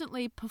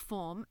constantly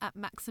perform at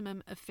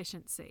maximum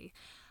efficiency.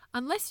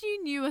 Unless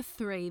you knew a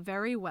three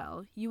very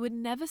well, you would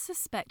never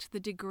suspect the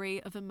degree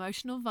of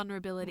emotional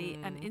vulnerability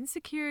and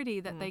insecurity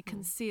that they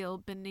conceal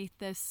beneath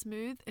their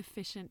smooth,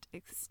 efficient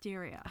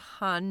exterior.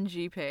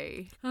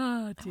 100p.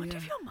 Oh, I wonder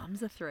if your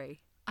mum's a 3.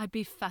 I'd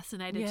be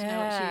fascinated to know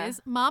what she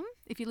is. Mum,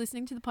 if you're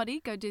listening to the potty,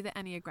 go do the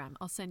Enneagram.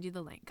 I'll send you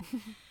the link.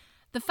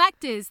 The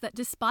fact is that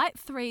despite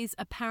threes'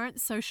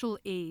 apparent social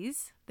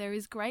ease, there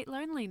is great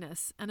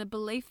loneliness and a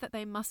belief that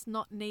they must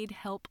not need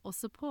help or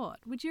support.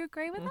 Would you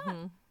agree with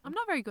that? I'm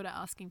not very good at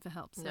asking for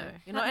help. So No,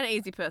 you're not an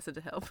easy person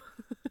to help.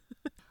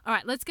 All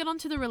right, let's get on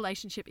to the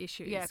relationship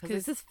issues. Yeah,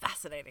 because this is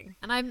fascinating.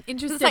 And I'm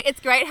interested. It's like, it's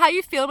great how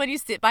you feel when you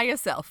sit by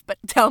yourself, but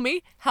tell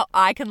me how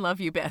I can love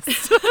you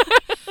best.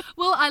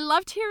 Well, I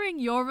loved hearing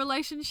your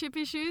relationship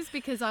issues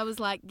because I was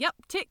like, yep,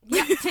 tick,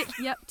 yep, tick,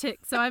 yep,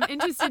 tick. So I'm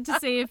interested to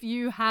see if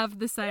you have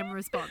the same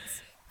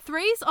response.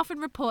 Threes often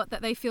report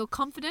that they feel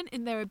confident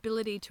in their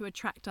ability to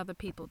attract other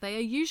people. They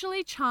are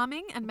usually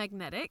charming and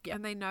magnetic,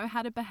 and they know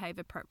how to behave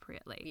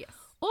appropriately. Yes.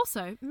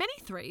 Also, many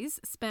threes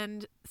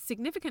spend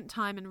significant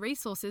time and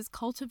resources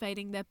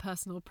cultivating their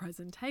personal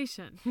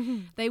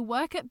presentation. They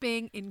work at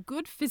being in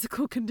good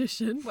physical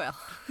condition Well,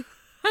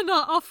 and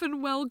are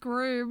often well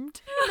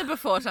groomed. in the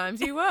before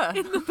times you were.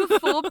 In the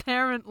before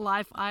parent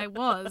life I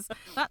was.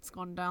 That's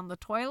gone down the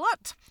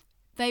toilet.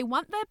 They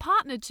want their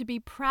partner to be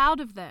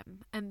proud of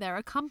them and their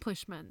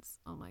accomplishments.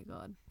 Oh my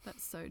God,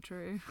 that's so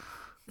true.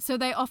 So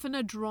they often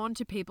are drawn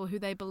to people who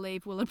they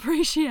believe will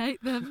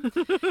appreciate them.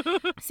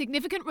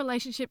 Significant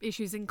relationship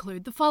issues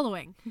include the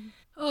following.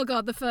 Oh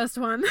God, the first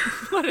one.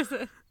 What is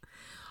it?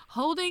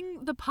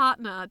 Holding the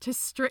partner to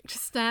strict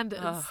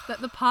standards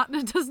that the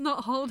partner does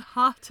not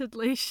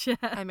wholeheartedly share.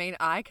 I mean,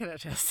 I can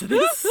attest to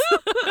this.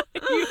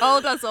 You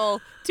hold us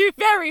all to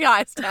very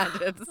high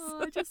standards.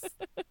 I just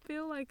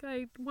feel like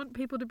I want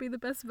people to be the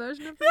best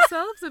version of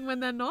themselves, and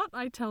when they're not,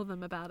 I tell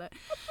them about it.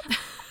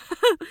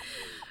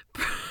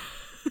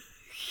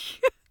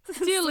 It's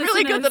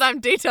really good that I'm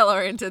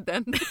detail-oriented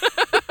then.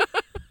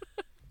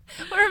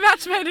 We're a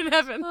match made in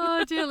heaven.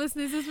 Oh, dear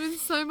listeners, there's been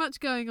so much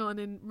going on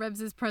in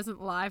Rebs' present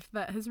life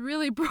that has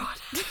really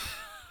brought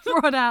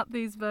out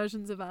these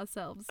versions of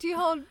ourselves. Do you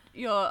hold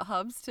your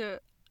hubs to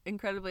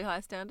incredibly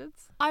high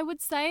standards? I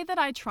would say that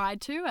I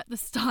tried to at the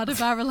start of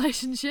our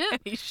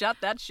relationship. He shut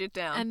that shit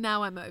down. And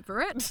now I'm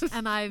over it,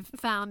 and I've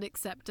found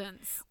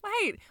acceptance.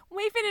 Wait,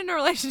 we've been in a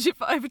relationship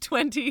for over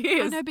 20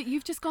 years. I know, but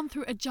you've just gone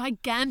through a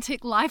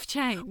gigantic life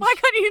change. Why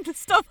can't you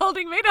stop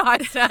holding me to high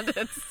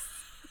standards?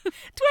 20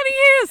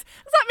 years!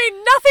 Does that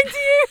mean nothing to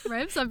you?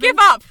 Rebs, Give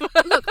up!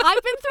 Look,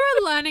 I've been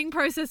through a learning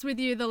process with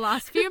you the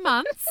last few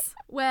months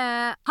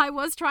where I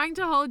was trying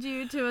to hold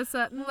you to a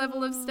certain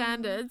level of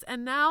standards,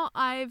 and now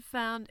I've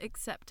found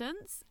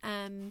acceptance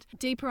and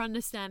deeper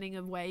understanding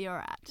of where you're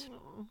at.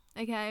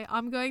 Okay,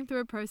 I'm going through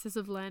a process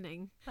of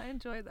learning. I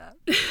enjoy that.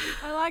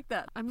 I like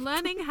that. I'm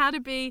learning how to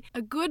be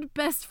a good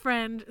best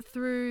friend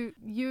through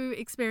you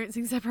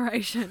experiencing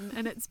separation,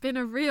 and it's been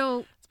a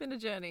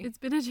journey. It's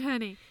been a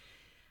journey.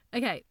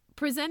 Okay,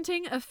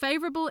 presenting a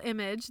favourable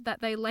image that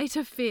they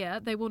later fear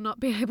they will not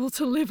be able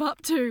to live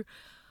up to.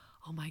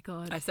 Oh my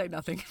God. I say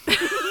nothing.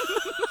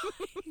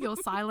 Your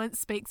silence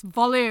speaks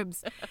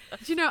volumes.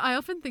 Do you know, I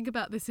often think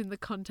about this in the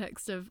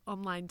context of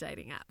online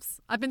dating apps.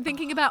 I've been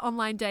thinking about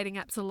online dating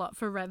apps a lot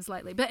for Revs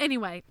lately. But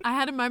anyway, I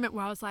had a moment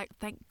where I was like,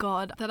 thank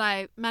God that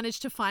I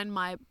managed to find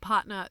my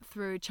partner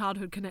through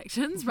childhood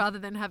connections rather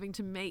than having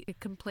to meet a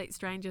complete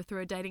stranger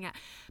through a dating app.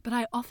 But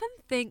I often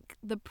think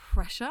the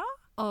pressure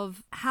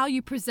of how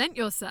you present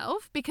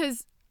yourself,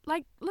 because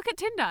like, look at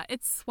Tinder.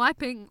 It's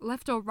swiping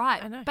left or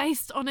right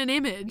based on an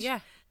image. Yeah.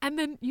 And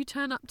then you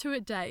turn up to a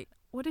date.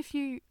 What if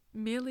you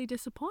merely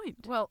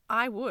disappoint? Well,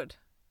 I would.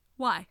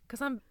 Why?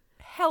 Because I'm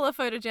hella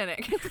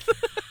photogenic.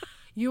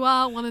 You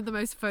are one of the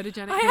most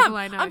photogenic people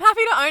I know. I'm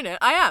happy to own it.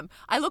 I am.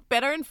 I look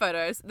better in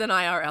photos than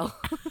IRL.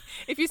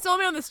 If you saw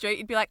me on the street,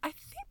 you'd be like, I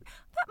think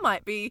that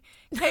might be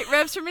Kate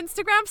Revs from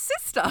Instagram's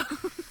sister.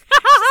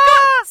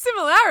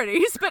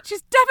 Similarities, but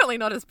she's definitely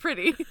not as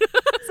pretty.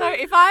 So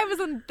if I was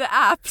on the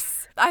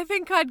apps, I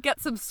think I'd get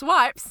some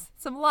swipes,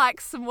 some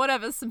likes, some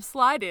whatever, some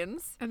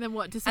slide-ins. And then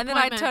what? And Disappointment.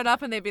 then I'd turn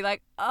up and they'd be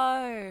like,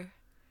 oh,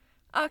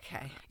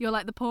 okay. You're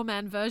like the poor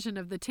man version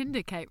of the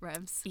Tinder Kate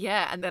Revs.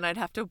 Yeah, and then I'd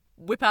have to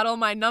whip out all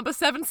my number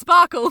 7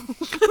 sparkle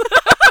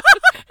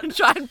and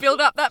try and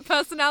build up that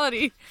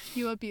personality.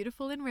 You are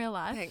beautiful in real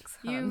life. Thanks,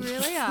 You hun.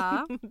 really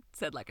are.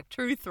 Said like a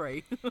true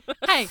 3.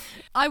 Hey,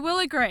 I will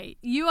agree.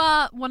 You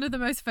are one of the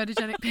most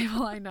photogenic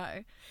people I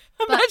know.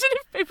 Imagine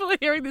if people are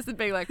hearing this and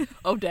being like,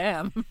 oh,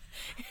 damn.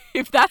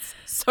 If that's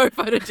so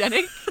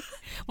photogenic,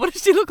 what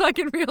does she look like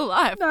in real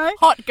life? No.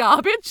 Hot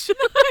garbage?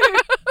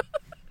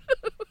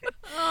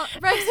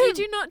 Revs, you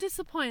do not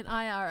disappoint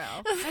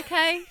IRL,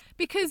 okay?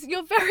 Because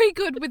you're very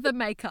good with the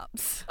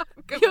makeups.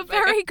 good You're with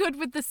very good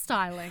with the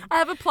styling. I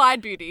have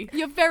applied beauty.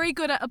 You're very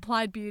good at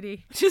applied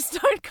beauty. Just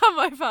don't come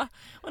over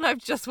when I've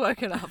just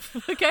woken up,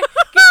 okay?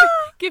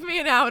 Give me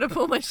an hour to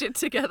pull my shit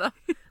together.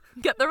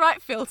 Get the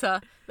right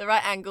filter, the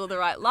right angle, the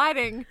right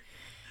lighting.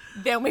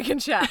 Then we can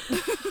chat.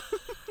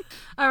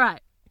 All right.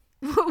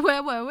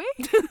 Where were we?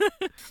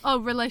 Oh,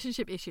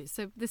 relationship issues.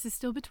 So this is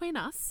still between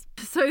us.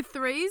 So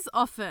 3s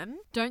often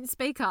don't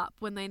speak up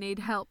when they need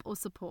help or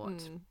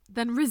support,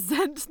 then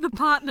resent the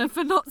partner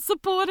for not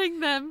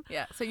supporting them.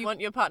 Yeah, so you want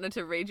your partner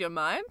to read your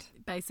mind?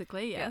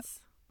 Basically,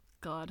 yes.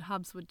 God,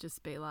 Hubs would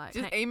just be like,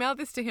 Just hey, email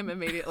this to him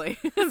immediately.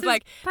 It's is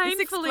like, this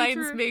painfully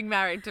explains true. being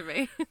married to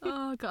me.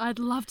 oh God, I'd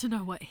love to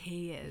know what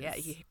he is. Yeah,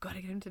 you've got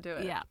to get him to do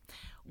it. Yeah.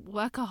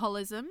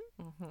 Workaholism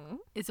Mm-hmm.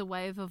 is a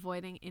way of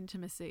avoiding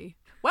intimacy.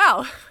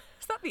 Wow,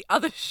 is that the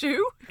other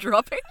shoe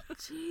dropping?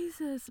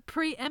 Jesus.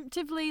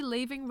 Preemptively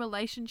leaving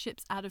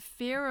relationships out of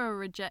fear or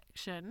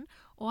rejection,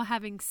 or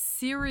having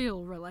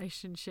serial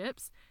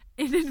relationships,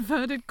 in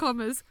inverted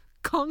commas,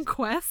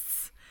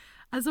 conquests,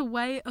 as a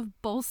way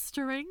of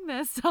bolstering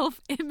their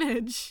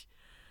self-image.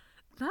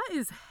 That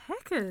is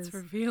heckers. It's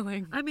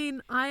revealing. I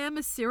mean, I am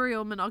a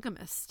serial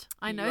monogamist.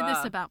 I You know this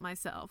are. about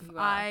myself. You are.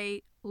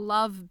 I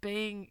love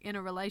being in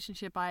a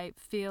relationship. I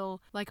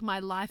feel like my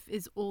life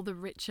is all the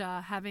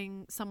richer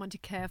having someone to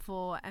care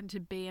for and to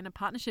be in a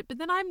partnership. But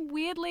then I'm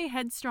weirdly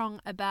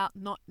headstrong about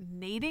not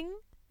needing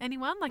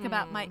anyone, like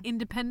about my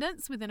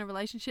independence within a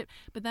relationship.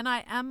 But then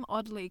I am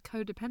oddly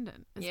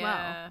codependent as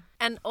well.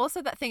 And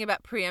also that thing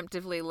about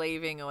preemptively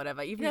leaving or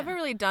whatever. You've never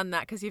really done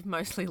that because you've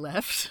mostly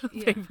left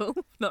people.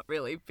 Not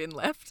really been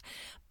left.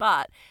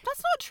 But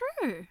That's not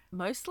true.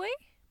 mostly.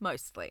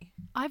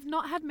 I've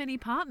not had many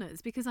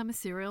partners because I'm a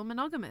serial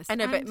monogamist. I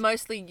know, but And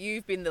mostly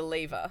you've been the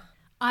lever.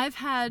 I've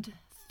had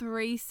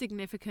 3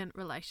 significant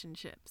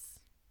relationships.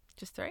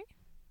 Just 3?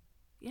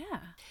 Yeah.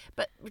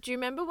 But do you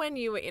remember when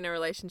you were in a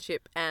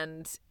relationship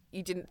and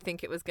you didn't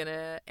think it was going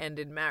to end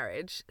in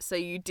marriage? So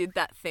you did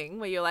that thing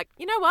where you're like,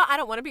 you know what? I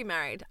don't want to be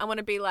married. I want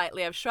to be like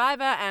Liev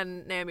Schreiber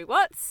and Naomi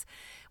Watts,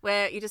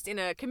 where you're just in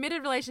a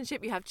committed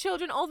relationship, you have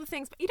children, all the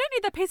things, but you don't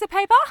need that piece of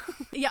paper.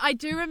 Yeah, I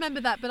do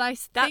remember that, but I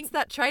That's think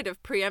that trait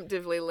of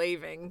preemptively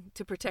leaving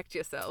to protect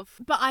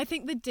yourself. but I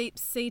think the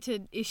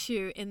deep-seated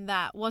issue in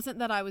that wasn't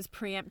that I was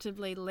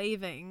preemptively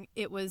leaving,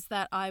 it was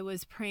that I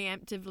was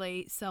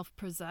preemptively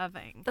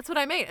self-preserving. That's what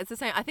I mean. It's the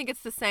same. I think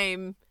it's the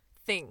same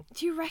thing.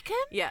 Do you reckon?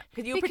 Yeah,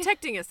 because you're Because-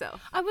 protecting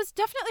yourself. I was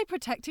definitely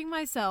protecting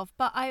myself,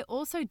 but I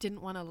also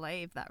didn't want to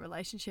leave that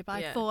relationship.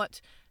 I Yeah.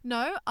 thought,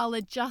 no, I'll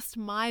adjust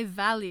my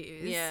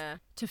values Yeah.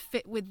 to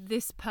fit with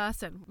this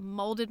person.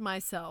 Molded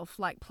myself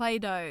like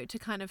Play-Doh to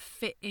kind of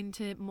fit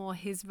into more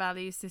his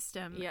value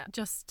system, Yeah.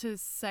 just to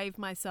save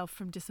myself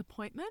from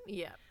disappointment.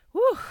 Yeah.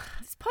 Whew,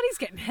 this potty's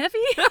getting heavy.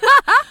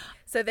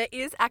 So there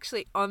is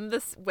actually on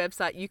this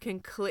website, you can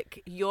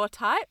click your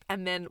type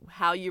and then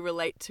how you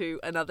relate to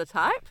another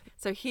type.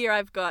 So here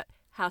I've got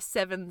how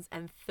 7s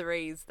and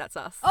 3s, that's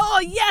us. Oh,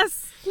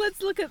 yes.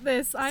 Let's look at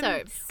this. I'm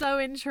So- so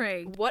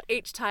intrigued. What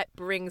each type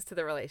brings to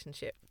the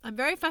relationship. I'm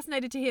very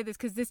fascinated to hear this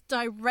because this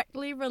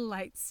directly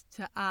relates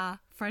to our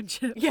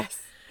friendship.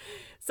 Yes.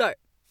 So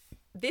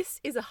this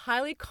is a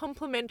highly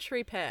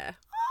complementary pair.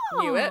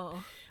 Knew it.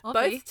 Oh, Both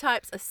Obvi.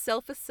 types are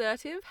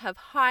self-assertive, have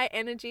high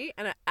energy,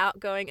 and are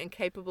outgoing and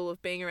capable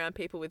of being around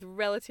people with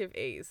relative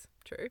ease.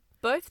 True.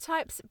 Both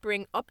types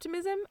bring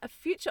optimism, a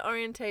future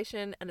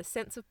orientation, and a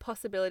sense of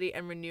possibility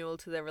and renewal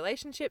to their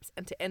relationships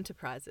and to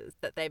enterprises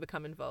that they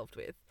become involved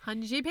with.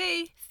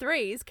 100GP.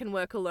 3s can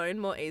work alone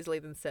more easily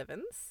than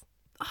 7s,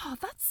 Oh,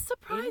 that's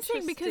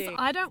surprising because Interesting.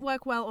 I don't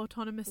work well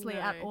autonomously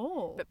at No,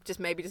 all. but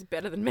just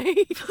better than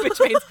me, which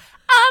means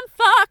I'm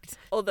fucked.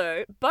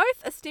 Although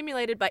both are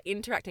stimulated by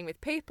interacting with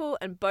people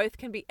and both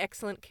can be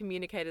excellent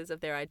communicators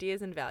of their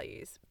ideas and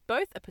values.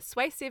 Both are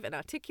persuasive and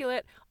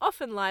articulate,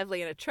 often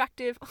lively and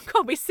attractive. Oh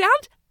God, we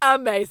sound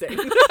amazing.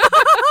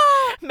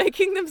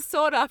 Making them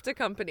sought after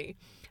company.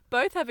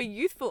 Both have a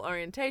youthful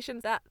orientation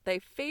that they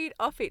feed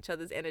off each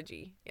other's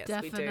energy. Yes,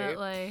 we do.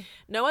 Definitely.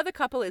 No other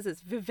couple is as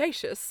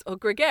vivacious or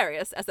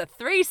gregarious as a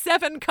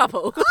 3-7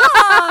 couple.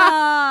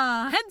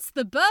 Hence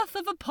the birth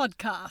of a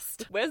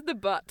podcast. Where's the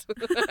butt?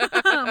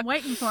 I'm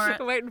waiting for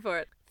it. Waiting for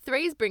it.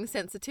 Threes bring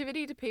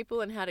sensitivity to people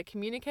and how to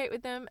communicate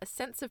with them, a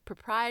sense of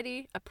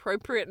propriety,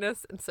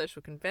 appropriateness, and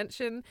social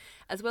convention,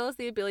 as well as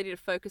the ability to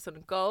focus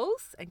on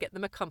goals and get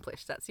them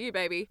accomplished. That's you,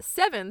 baby.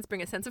 Sevens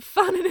bring a sense of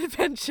fun and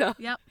adventure,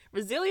 Yep.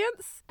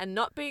 resilience, and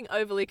not being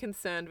overly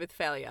concerned with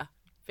failure.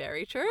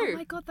 Very true. Oh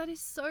my God, that is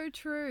so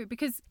true.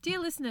 Because, dear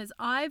listeners,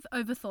 I've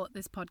overthought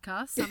this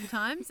podcast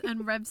sometimes,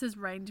 and Revs has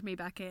reined me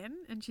back in.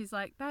 And she's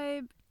like,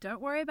 babe,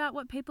 don't worry about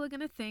what people are going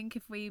to think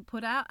if we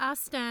put out our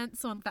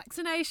stance on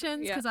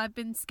vaccinations, because I've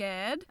been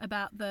scared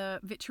about the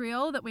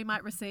vitriol that we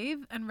might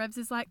receive. And Revs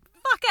is like,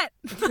 fuck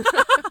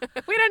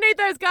it. We don't need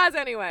those guys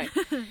anyway.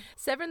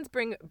 Sevens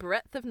bring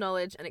breadth of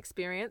knowledge and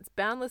experience,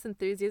 boundless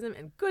enthusiasm,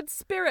 and good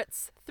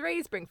spirits.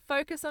 Threes bring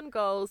focus on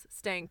goals,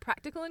 staying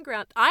practical and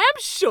grounded. I am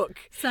shook.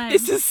 Same.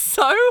 This is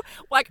so,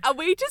 like, are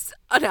we just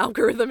an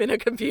algorithm in a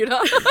computer?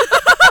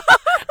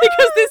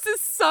 Because this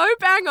is so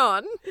bang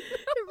on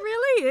It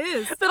really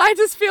is. that I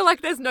just feel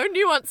like there's no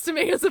nuance to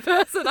me as a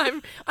person.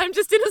 I'm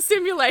just in a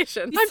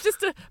simulation. I'm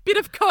just a bit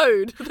of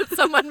code that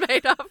someone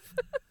made up.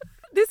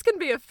 This can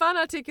be a fun,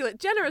 articulate,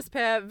 generous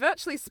pair,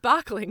 virtually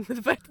sparkling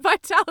with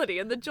vitality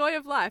and the joy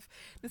of life.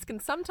 This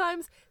can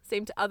sometimes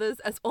seem to others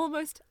as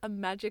almost a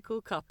magical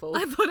couple.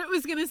 I thought it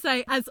was going to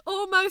say as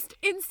almost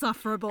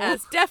insufferable.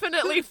 As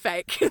definitely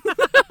fake.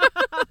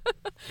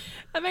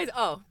 Amazing.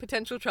 Oh,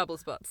 potential trouble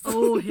spots.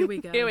 Oh, here we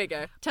go. Here we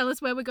go. Tell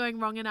us where we're going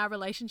wrong in our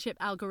relationship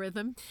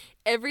algorithm.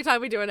 Every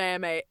time we do an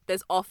AMA,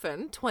 there's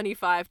often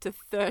 25 to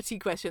 30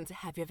 questions.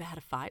 Have you ever had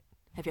a fight?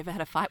 Have you ever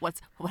had a fight? What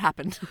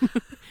happened?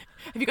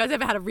 Have you guys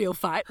ever had a real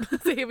fight?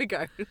 So here we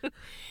go.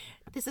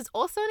 This is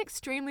also an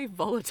extremely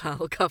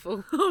volatile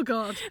couple. Oh,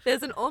 God.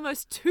 There's an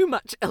almost too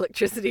much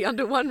electricity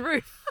under one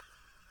roof.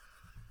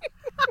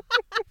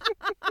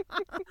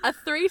 A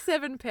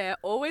 3-7 pair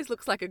always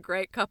looks like a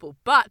great couple,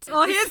 but...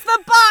 Oh, here's the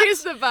but!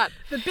 Here's the but.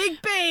 The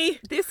big B.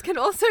 This can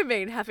also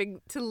mean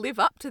having to live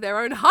up to their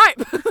own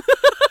hype.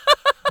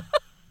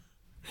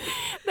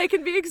 They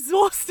can be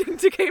exhausting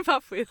to keep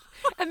up with,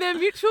 and their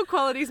mutual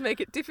qualities make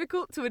it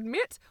difficult to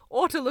admit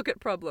or to look at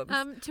problems.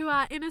 To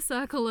our inner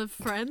circle of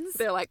friends,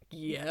 They're like,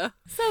 yeah.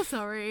 so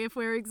sorry if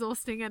we're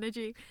exhausting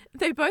energy.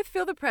 They both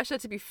feel the pressure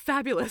to be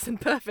fabulous and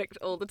perfect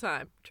all the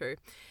time. True.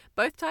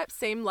 Both types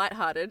seem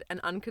lighthearted and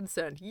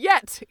unconcerned,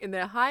 yet in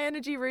their high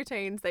energy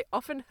routines, they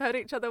often hurt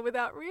each other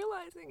without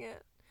realizing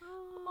it.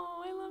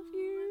 Oh, I love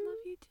you. I love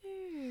you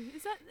too.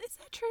 Is there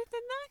truth in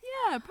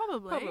that? Yeah,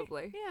 probably.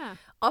 Probably. Yeah.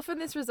 Often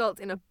this results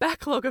in a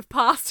backlog of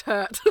past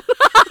hurt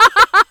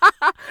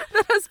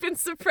that has been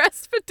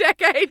suppressed for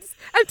decades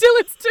until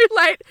it's too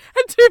late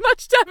and too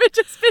much damage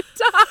has been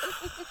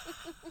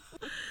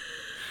done.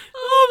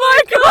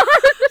 Oh my God.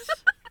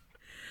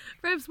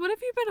 Revs, what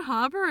have you been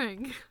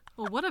harbouring?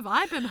 Or what have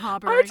I been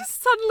harbouring? I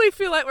just suddenly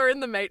feel like we're in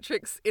the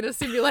Matrix in a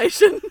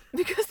simulation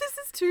because this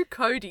is too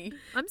codey.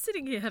 I'm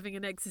sitting here having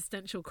an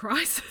existential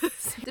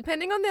crisis.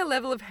 Depending on their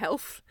level of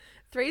health,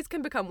 threes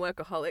can become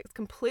workaholics,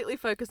 completely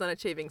focused on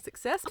achieving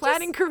success,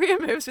 planning career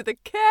moves with the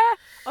care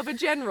of a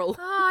general.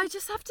 I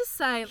just have to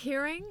say,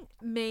 hearing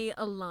me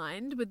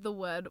aligned with the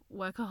word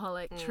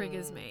workaholic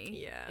triggers me.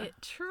 yeah. It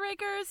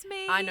triggers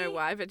me. I know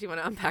why, but do you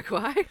want to unpack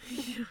why?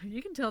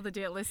 You can tell the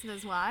dear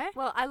listeners why.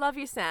 Well, I love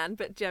you, San,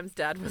 but Jem's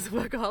dad was a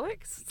workaholic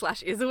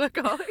 / is a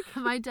workaholic.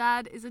 My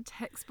dad is a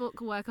textbook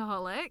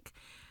workaholic.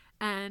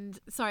 And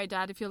sorry,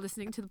 Dad, if you're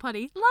listening to the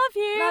potty, love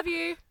you. Love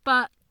you.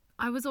 But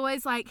I was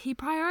always like, he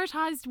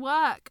prioritized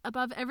work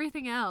above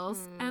everything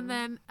else. And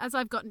then as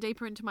I've gotten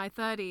deeper into my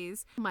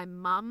 30s, my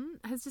mum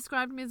has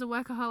described me as a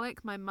workaholic,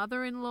 my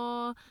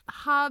mother-in-law,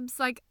 hubs,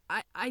 like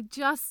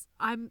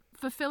I'm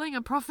fulfilling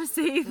a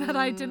prophecy that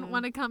I didn't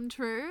want to come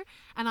true,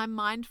 and I'm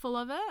mindful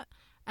of it.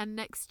 And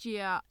next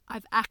year,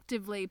 I've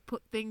actively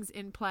put things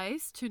in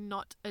place to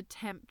not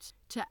attempt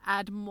to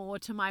add more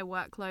to my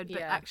workload, but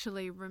Yeah.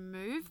 actually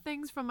remove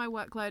things from my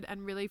workload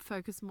and really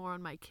focus more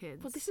on my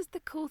kids. Well, this is the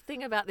cool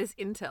thing about this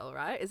intel,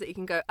 right? Is that you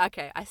can go,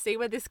 okay, I see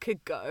where this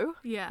could go,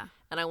 Yeah.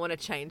 and I want to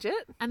change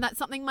it. And that's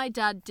something my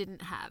dad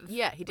didn't have.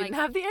 Yeah, he didn't Like,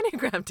 have the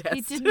Enneagram test.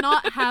 He did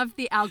not have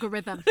the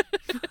algorithm.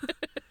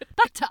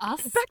 Back to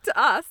us. Back to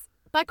us.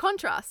 By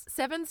contrast,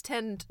 sevens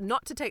tend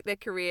not to take their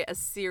career as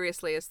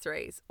seriously as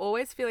threes,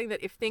 always feeling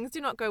that if things do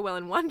not go well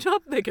in one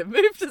job, they can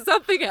move to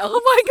something else.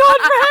 Oh my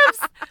God,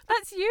 Rebs!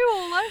 That's you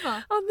all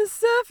over. On the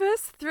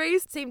surface,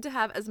 threes seem to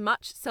have as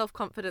much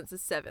self-confidence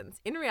as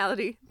sevens. In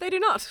reality, they do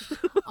not.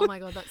 Oh my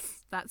God,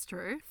 that's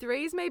true.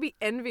 Threes may be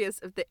envious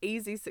of the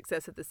easy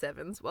success of the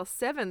sevens, while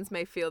sevens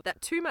may feel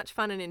that too much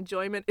fun and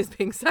enjoyment is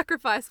being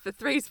sacrificed for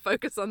threes'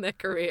 focus on their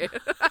career.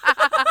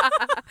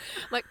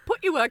 Like,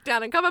 put your work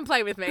down and come and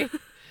play with me.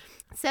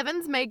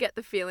 Sevens may get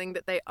the feeling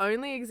that they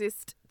only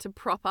exist to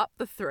prop up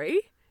the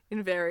three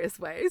in various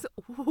ways.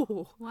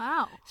 Ooh,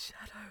 Wow.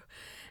 shadow.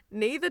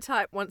 Neither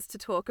type wants to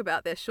talk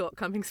about their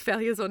shortcomings,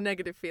 failures, or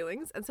negative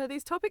feelings, and so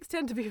these topics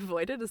tend to be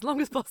avoided as long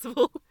as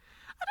possible.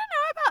 I don't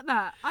know about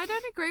that. I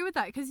don't agree with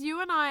that because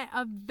you and I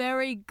are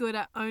very good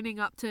at owning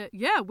up to,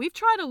 yeah, we've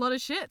tried a lot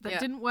of shit that Yeah.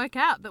 didn't work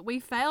out, that we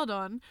failed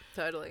on,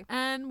 Totally.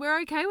 and we're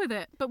okay with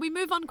it. But we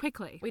move on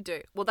quickly. We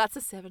do. Well, that's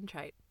a 7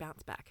 trait.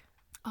 Bounce back.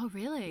 Oh,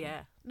 really?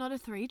 Yeah. Not a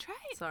 3 trait?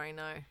 Sorry,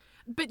 no.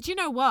 But do you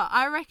know what?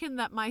 I reckon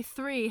that my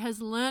 3 has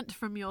learnt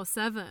from your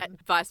 7.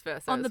 And vice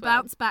versa. On as the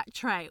well. bounce back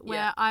trait, where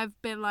Yeah.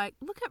 I've been like,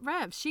 look at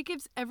Rev. She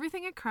gives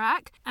everything a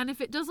crack, and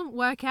if it doesn't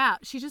work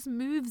out, she just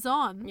moves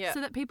on Yeah.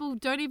 so that people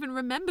don't even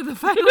remember the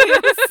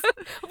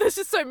failures. There's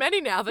just so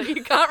many now that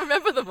you can't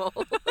remember them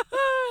all.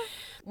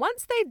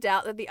 Once they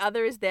doubt that the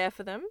other is there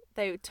for them,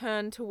 they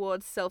turn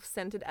towards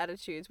self-centered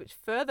attitudes which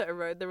further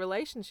erode the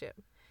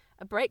relationship.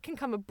 A break can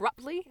come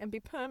abruptly and be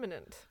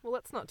permanent. Well,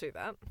 let's not do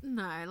that.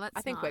 No, let's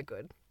I think not. we're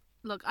good.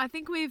 Look, I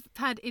think we've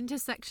had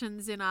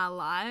intersections in our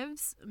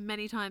lives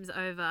many times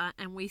over,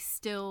 and we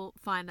still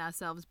find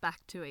ourselves back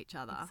to each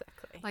other.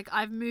 Exactly. Like,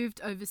 I've moved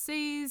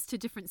overseas to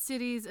different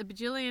cities a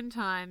bajillion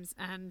times,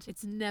 and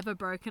it's never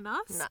broken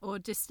us No. or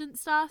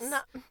distanced us No.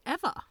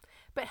 ever.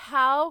 But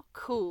how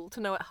cool to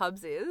know what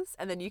Hubs is,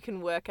 and then you can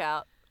work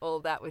out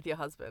all that with your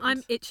husband.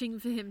 I'm itching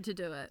for him to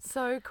do it.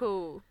 so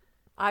cool.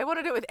 I want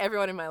to do it with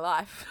everyone in my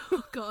life.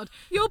 Oh, God.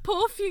 Your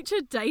poor future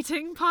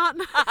dating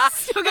partner.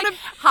 You're going to...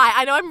 Hi,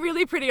 I know I'm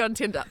really pretty on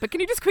Tinder, but can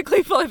you just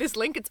quickly follow this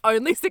link? It's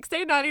only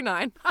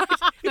 $16.99.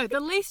 No, the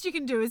least you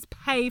can do is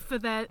pay for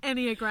their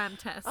Enneagram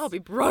test. I'll be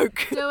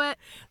broke. Do it.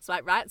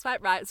 Swipe right,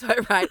 swipe right,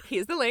 swipe right.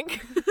 Here's the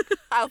link.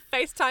 I'll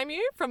FaceTime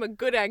you from a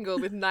good angle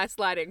with nice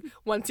lighting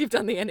once you've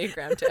done the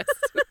Enneagram test.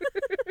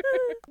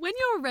 When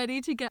you're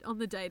ready to get on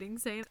the dating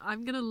scene,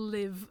 I'm going to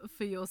live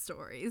for your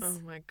stories. Oh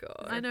my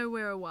God. I know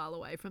we're a while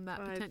away from that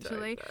I don't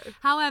potentially. know.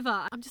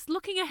 However, I'm just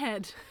looking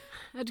ahead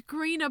at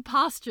greener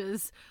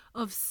pastures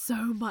of so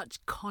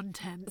much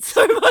content.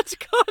 So much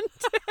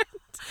content.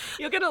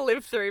 You're going to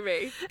live through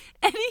me.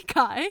 Any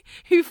guy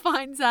who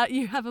finds out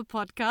you have a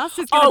podcast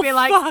is going to Oh, be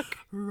like, fuck.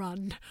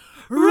 run.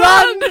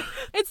 Run!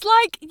 It's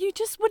like you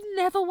just would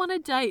never want to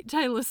date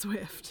Taylor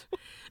Swift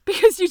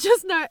because you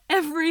just know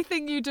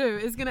everything you do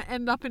is going to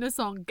end up in a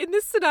song. In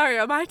this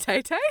scenario, am I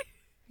Tay-Tay?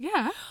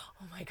 Yeah.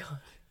 Oh my God.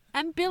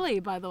 And Billie,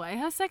 by the way,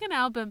 her second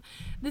album,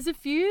 there's a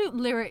few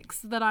lyrics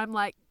that I'm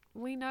like,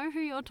 we know who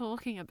you're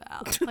talking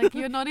about. Like,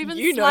 you're not even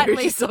You know who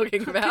slightly... she's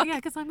talking about. Yeah,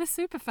 because I'm a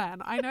super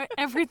fan. I know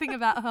everything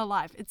about her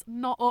life. It's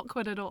not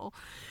awkward at all.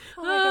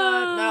 Oh my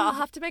God. No, I'll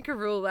have to make a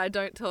rule that I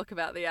don't talk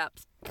about the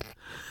apps.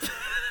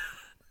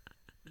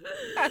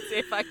 As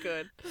if I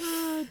could.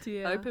 Oh,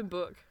 dear. Open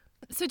book.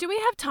 So do we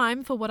have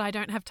time for what I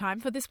don't have time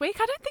for this week?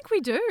 I don't think we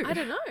do. I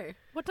don't know.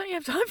 What don't you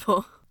have time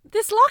for?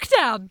 This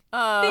lockdown.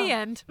 Uh, The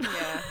end.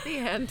 Yeah, the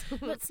end.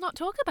 Let's not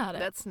talk about it.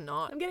 That's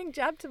not. I'm getting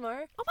jabbed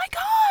tomorrow. Oh my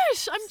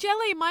gosh, I'm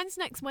jelly. Mine's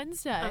next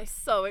Wednesday. I'm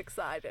so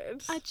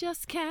excited. I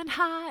just can't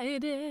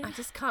hide it. I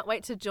just can't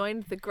wait to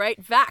join the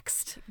great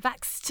Vaxxed.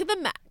 Vaxxed to the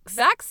max.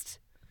 Vaxxed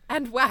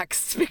and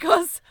waxed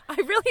because I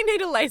really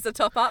need a laser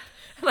top up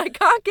and I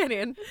can't get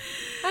in.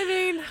 I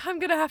mean, I'm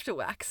going to have to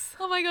wax.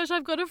 Oh my gosh,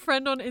 I've got a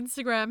friend on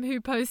Instagram who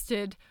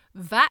posted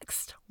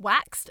vaxxed,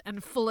 waxed,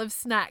 and full of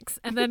snacks,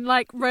 and then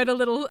like wrote a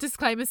little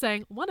disclaimer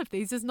saying, one of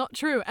these is not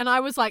true. And I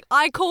was like,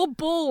 I call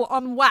bull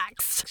on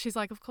waxed. She's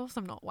like, of course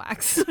I'm not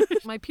waxed.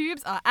 My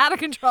pubes are out of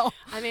control.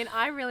 I mean,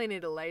 I really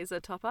need a laser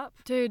top up.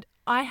 Dude,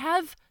 I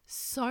have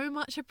so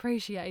much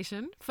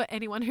appreciation for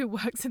anyone who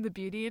works in the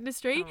beauty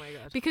industry Oh my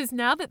God. because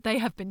now that they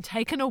have been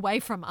taken away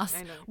from us,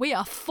 I know. we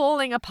are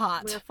falling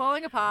apart. We're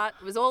falling apart.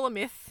 It was all a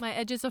myth. My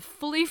edges are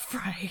fully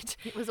frayed.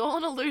 It was all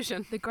an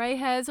illusion. The grey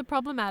hairs are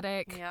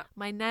problematic. Yeah.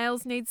 My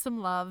nails need some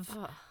love.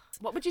 Ugh.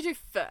 What would you do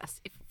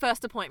first?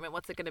 First appointment,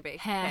 what's it going to be?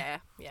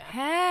 Hair. Yeah.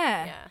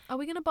 Hair. Yeah. Are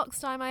we going to box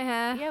dye my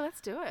hair? Yeah,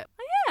 let's do it.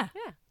 Oh, yeah.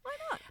 Yeah. Why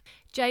not?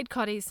 Jade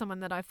Cotty is someone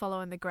that I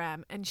follow in the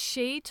gram, and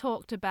she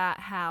talked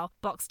about how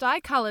box dye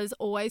colours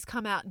always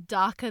come out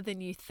darker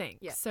than you think.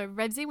 Yeah. So,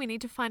 Revsy, we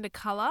need to find a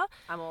colour.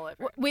 I'm all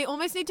over it. We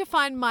almost need to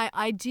find my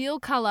ideal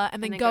colour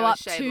and then then go go a up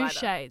shade 2 lighter.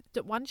 shades.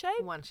 One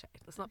shade? One shade.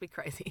 Let's not be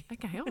crazy.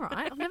 Okay, all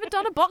right. I've never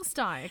done a box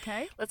dye,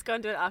 okay? Let's go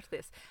and do it after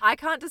this. I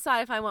can't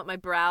decide if I want my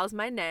brows,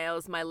 my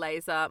nails, my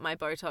laser, my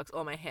Botox,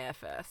 or my hair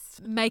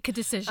first. Make a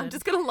decision. I'm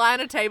just going to lie on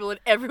a table and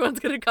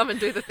everyone's going to come and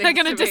do the things They're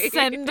going to to me.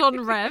 descend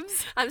on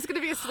Revs. I'm just going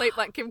to be asleep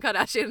like Kim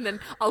Kardashian and then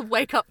I'll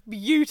wake up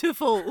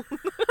beautiful.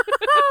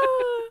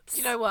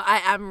 You know what? I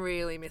am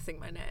really missing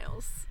my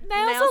nails.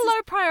 Nails are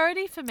low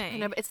priority for me. I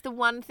know, but it's the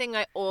one thing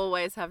I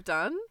always have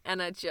done, and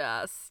I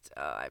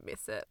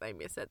miss it. I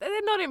miss it.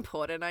 They're not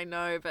important, I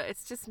know, but it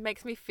just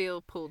makes me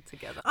feel pulled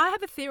together. I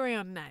have a theory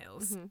on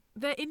nails.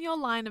 They're in your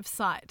line of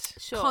sight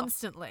Sure.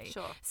 constantly.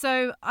 Sure.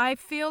 So I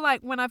feel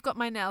like when I've got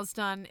my nails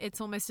done,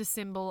 it's almost a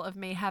symbol of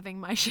me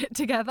having my shit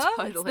together.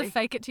 It's Totally. the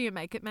fake it till you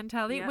make it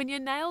mentality. Yeah. When your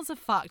nails are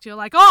fucked, you're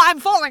like, oh, I'm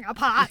falling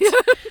apart.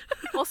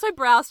 Also,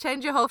 brows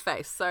change your whole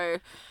face, so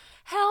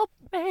help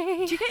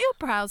me. Do you get your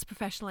brows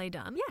professionally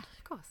done? Yeah,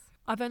 of course.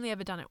 I've only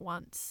ever done it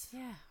once.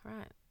 Yeah,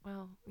 right.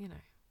 Well, you know.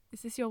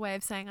 Is this your way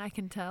of saying I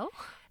can tell?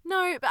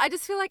 No, but I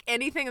just feel like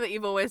anything that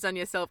you've always done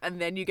yourself and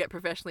then you get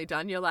professionally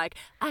done, you're like,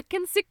 I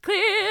can see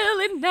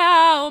clearly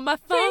now, my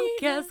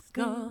funk has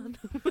gone.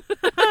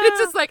 It's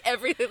just like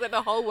everything, that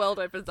the whole world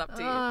opens up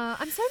to you.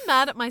 I'm so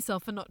mad at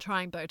myself for not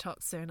trying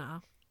Botox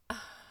sooner.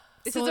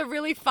 This is a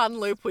really fun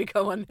loop we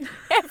go on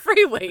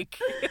every week.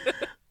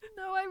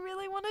 No, I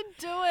really want want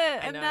to do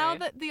it. And now know.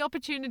 that the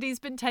opportunity's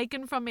been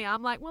taken from me,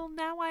 I'm like, well,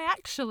 now I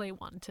actually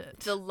want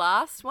it. The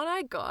last one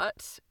I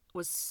got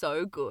was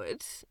so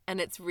good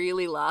and it's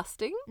really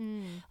lasting.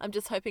 I'm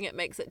just hoping it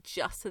makes it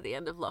just to the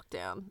end of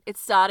lockdown. It's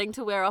starting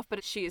to wear off,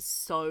 but she is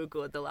so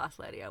good, the last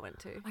lady I went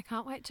to. I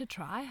can't wait to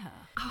try her.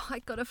 Oh, I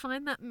gotta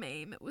find that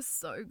meme. It was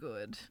so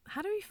good.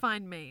 How do we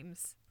find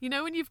memes? You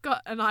know when you've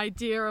got an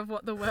idea of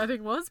what the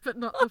wording was, but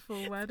not the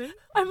full wording?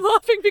 I'm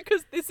laughing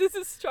because this is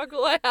a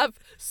struggle I have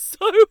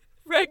so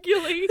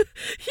regularly.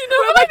 You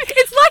know what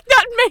It's like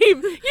that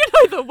meme. You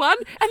know the one,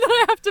 and then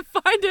I have to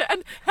find it.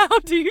 And how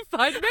do you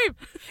find meme?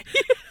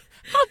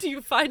 How do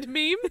you find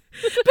meme?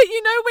 But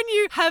you know when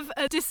you have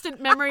a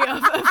distant memory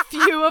of a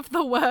few of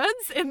the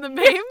words in the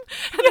meme,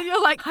 and then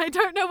you're like, I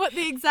don't know what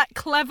the exact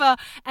clever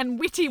and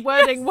witty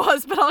wording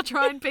was, but I'll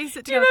try and piece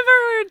it Do you together. remember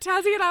we were in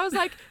Tassie and I was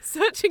like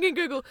searching in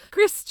Google,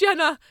 Kris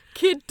Jenner,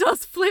 kid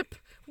does flip,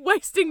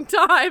 wasting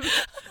time,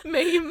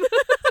 meme.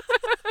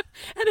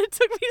 And it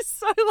took me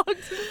so long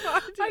to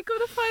find it. I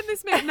gotta find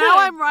this meme. Now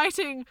I'm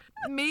writing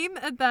meme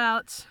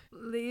about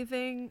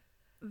leaving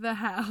the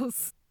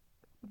house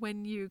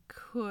when you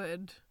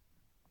could,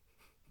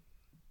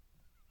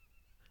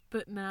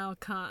 but now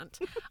can't.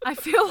 I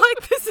feel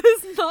like this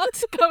is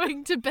not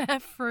going to bear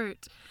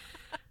fruit.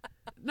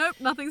 Nope,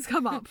 nothing's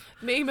come up.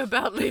 Meme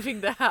about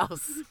leaving the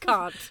house.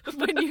 Can't.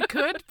 When you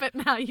could, but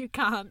now you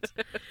can't.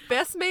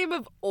 Best meme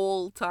of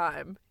all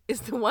time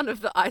is the one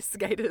of the ice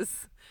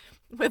skaters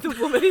where the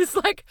woman is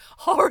like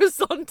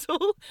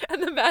horizontal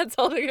and the man's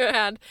holding her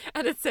hand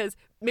and it says,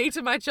 me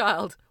to my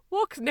child,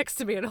 walk next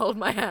to me and hold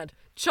my hand.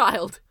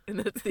 Child. And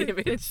that's the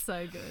image. It's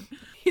so good.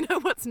 You know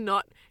what's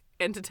not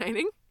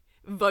entertaining?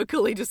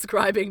 Vocally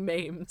describing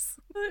memes.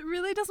 It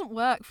really doesn't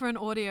work for an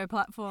audio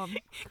platform.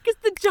 Because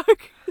the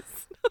joke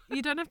is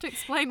You don't have to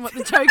explain what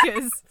the joke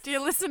is. Dear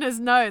listeners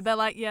know. They're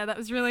like, yeah, that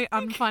was really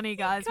unfunny,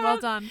 guys. Well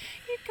done.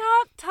 you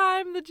can't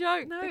time the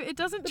joke. No, it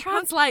doesn't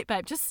translate,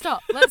 babe. Just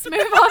stop. Let's move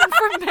on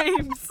from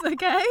memes,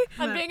 okay?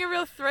 I'm being a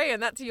real 3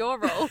 and that's your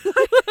role.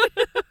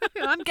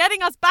 I'm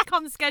getting us back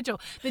on schedule.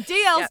 The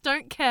DLs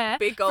don't care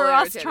Big goal for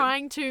us irritated.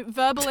 trying to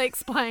verbally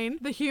explain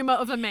the humour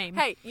of a meme.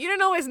 Hey, you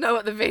don't always know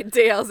what the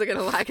DLs are going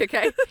to like,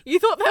 okay? You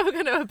thought they were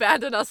going to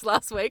abandon us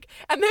last week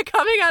and they're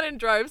coming out in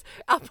droves.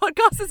 Our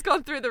podcast has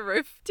gone through the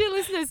roof. Dear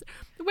listeners,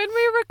 when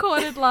we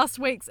recorded last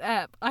week's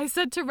ep, I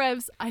said to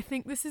Revs, I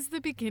think this is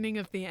the beginning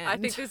of the end. I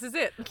think this is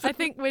it. I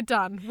think we're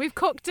done. We've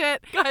cooked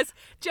it. Guys,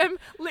 Jem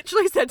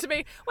literally said to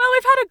me, well,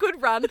 we've had a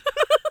good run.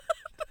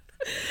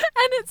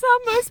 And it's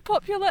our most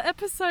popular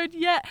episode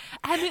yet.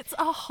 And it's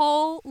a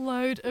whole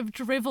load of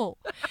drivel.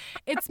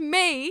 It's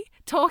me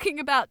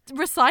talking about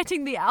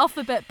reciting the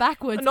alphabet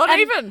backwards. Not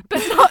even.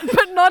 But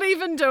not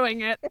even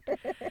doing it.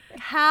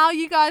 How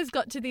you guys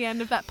got to the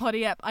end of that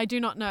potty app, I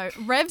do not know.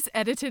 Revs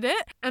edited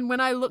it. And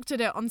when I looked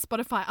at it on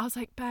Spotify, I was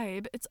like,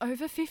 babe, it's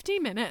over 50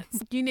 minutes.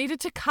 You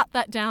needed to cut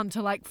that down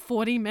to like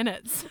 40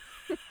 minutes.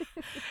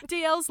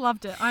 DLs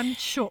loved it. I'm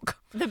shook.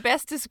 The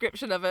best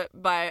description of it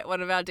by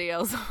one of our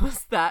DLs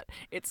was that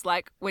it's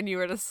like when you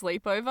were at a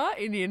sleepover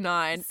in year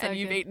 9 So and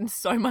you've good. eaten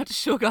so much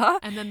sugar.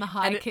 And then the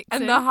high kicks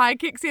in. And the high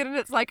kicks in and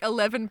it's like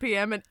 11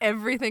 p.m. and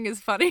everything is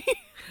funny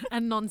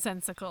And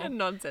nonsensical. and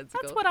nonsensical.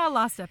 That's what our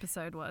last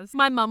episode was.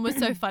 My mum was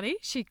so funny.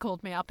 She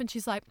called me up and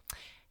she's like,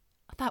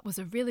 that was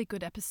a really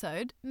good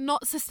episode.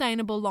 Not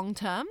sustainable long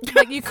term.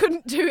 Like you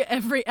couldn't do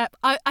every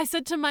I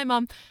said to my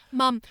mum,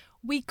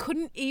 we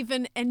couldn't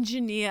even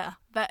engineer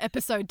that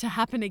episode to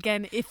happen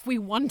again if we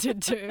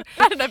wanted to.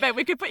 I don't know, babe,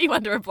 we could put you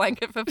under a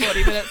blanket for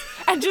 40 minutes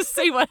and just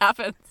see what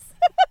happens.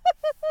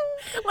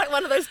 Like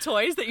one of those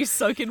toys that you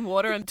soak in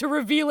water and to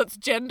reveal its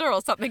gender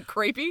or something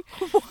creepy.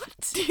 What?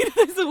 Do you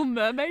know those little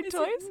mermaid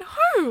toys? No.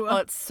 Oh,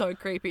 it's so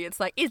creepy. It's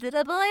like, is it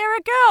a boy or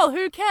a girl?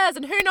 Who cares?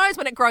 And who knows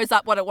when it grows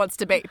up what it wants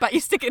to be? But you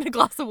stick it in a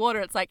glass of water,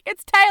 it's like,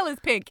 its tail is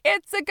pink.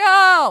 It's a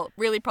girl.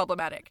 Really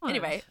problematic. What?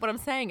 Anyway, what I'm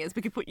saying is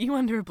we could put you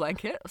under a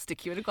blanket or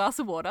stick you in a glass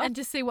of water And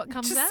just see what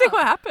comes just out. see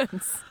what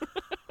happens.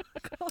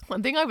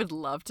 One thing I would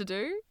love to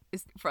do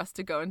is for us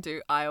to go and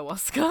do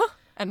ayahuasca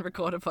and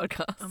record a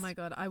podcast. Oh my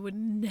God, I would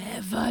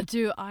never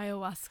do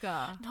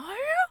ayahuasca. No?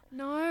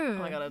 No. Oh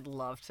my God, I'd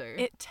love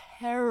to. It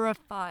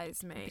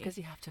terrifies me. Because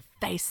you have to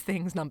face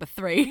things, number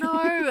 3.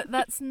 No,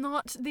 that's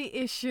not the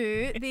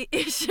issue. The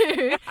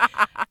issue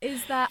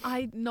is that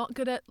I'm not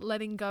good at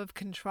letting go of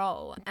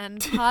control. And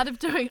part of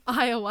doing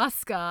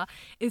ayahuasca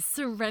is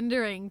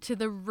surrendering to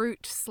the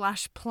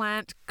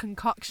root/plant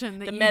concoction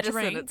that The you medicine,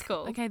 drink. it's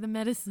called. Okay, the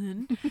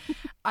medicine.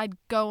 I'd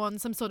go on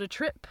some sort of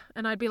trip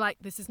and I'd be like,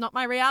 this is not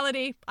my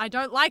reality. I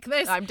don't like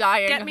this. I'm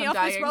dying. Get me I'm off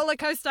dying. this roller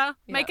coaster.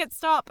 Make Yeah. it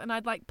stop. And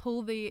I'd like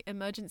pull the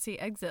emergency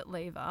exit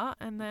lever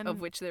and then...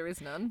 Of which there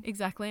is none.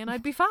 Exactly. And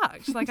I'd be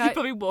fucked. Like You'd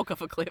probably walk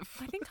off a cliff.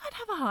 I think I'd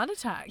have a heart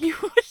attack. You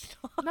would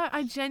not. No,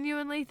 I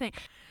genuinely think.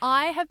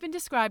 I have been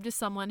described as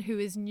someone who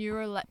is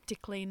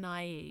neuroleptically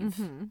naive.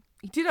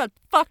 You did a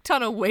fuck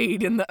ton of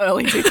weed in the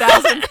early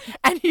 2000s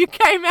and you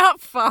came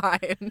out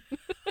fine.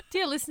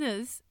 Dear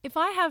listeners, if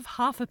I have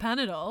half a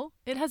Panadol,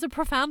 it has a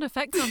profound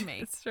effect on me.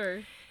 It's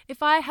true.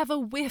 If I have a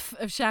whiff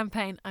of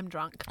champagne, I'm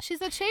drunk. She's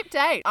a cheap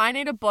date. I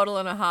need a bottle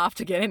and a half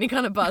to get any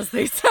kind of buzz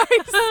these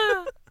days.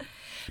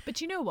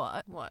 But you know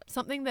what? What?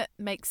 Something that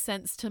makes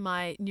sense to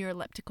my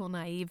neuroleptical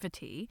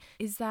naivety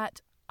is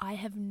that I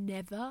have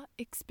never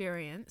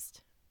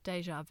experienced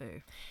deja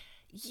vu.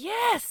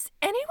 Yes.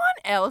 Anyone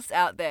else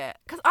out there?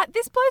 Because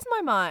this blows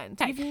my mind.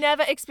 Okay. You've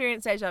never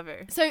experienced deja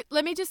vu. So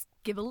let me just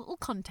give a little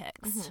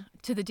context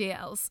to the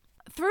DLs.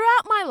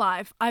 Throughout my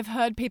life, I've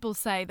heard people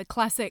say the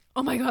classic,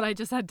 oh my God, I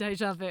just had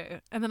deja vu.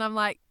 And then I'm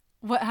like,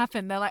 what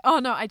happened? They're like, oh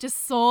no, I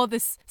just saw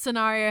this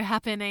scenario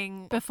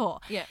happening before.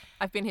 Yeah,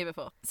 I've been here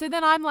before. So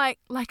then I'm like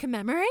a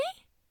memory?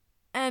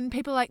 And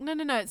people are like, no,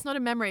 it's not a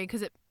memory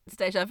because It's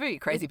deja vu, you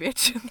crazy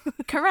bitch.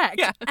 correct.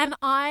 Yeah. And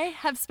I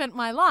have spent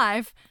my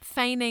life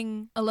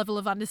feigning a level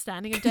of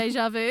understanding of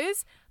deja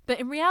vus, but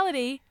in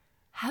reality,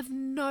 have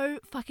no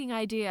fucking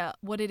idea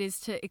what it is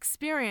to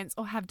experience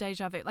or have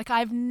deja vu. Like,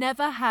 I've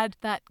never had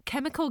that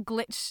chemical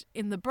glitch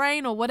in the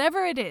brain or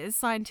whatever it is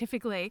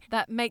scientifically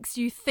that makes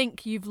you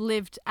think you've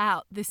lived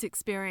out this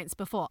experience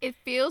before. It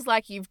feels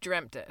like you've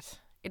dreamt it.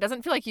 It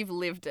doesn't feel like you've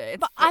lived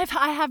it. But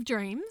I have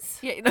dreams.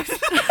 Yeah, you know.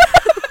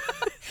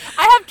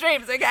 I have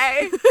dreams,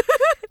 okay?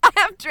 I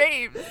have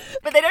dreams.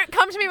 But they don't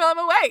come to me while I'm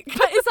awake.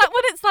 But is that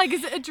what it's like?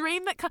 Is it a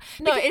dream that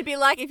No, it'd be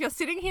like if you're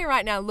sitting here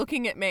right now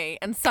looking at me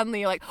and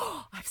suddenly you're like,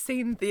 oh, I've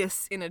seen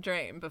this in a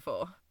dream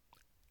before.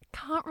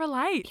 can't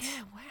relate?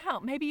 Yeah, wow.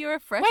 Maybe you're a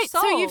fresh Wait,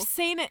 soul. so you've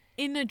seen it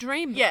in a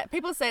dream? Yeah,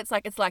 people say it's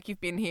like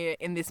you've been here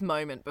in this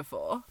moment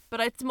before, but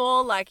it's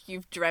more like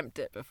you've dreamt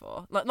it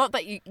before. Not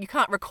that you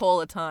can't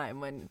recall a time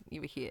when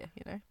you were here,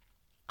 you know?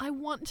 I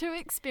want to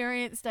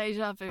experience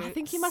deja vu. I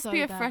think you must so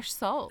be a bad. fresh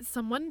soul.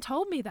 Someone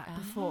told me that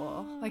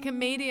before. Like a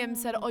medium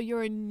said, oh,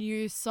 you're a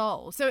new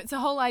soul. So it's a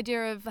whole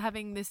idea of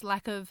having this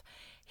lack of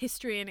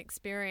history and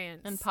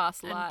experience. And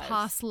past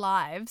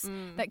lives.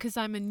 That because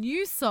I'm a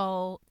new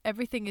soul,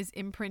 everything is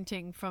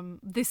imprinting from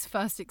this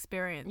first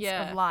experience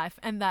of life.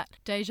 And that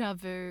deja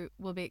vu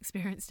will be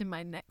experienced in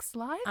my next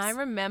lives. I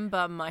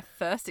remember my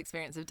first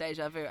experience of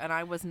deja vu and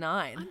I was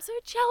 9. I'm so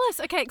jealous.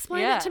 Okay,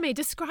 explain Yeah. it to me.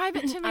 Describe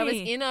it to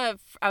me.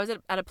 I was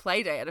at a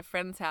play day at a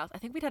friend's house. I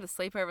think we'd had a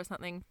sleepover or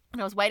something.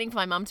 And I was waiting for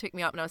my mum to pick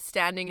me up and I was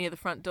standing near the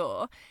front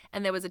door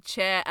and there was a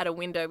chair at a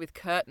window with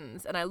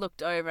curtains and I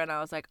looked over and I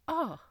was like,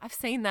 oh, I've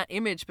seen that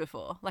image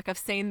before. Like I've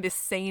seen this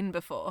scene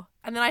before.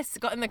 And then I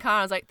got in the car and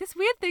I was like, this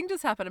weird thing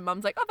just happened. And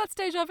Mum's like, oh, that's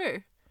deja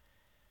vu.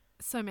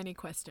 So many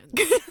questions.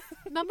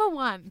 Number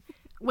one,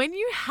 when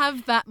you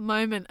have that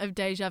moment of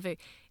deja vu,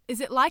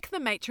 is it like the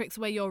Matrix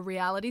where your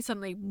reality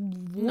suddenly,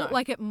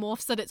 like it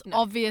morphs that it's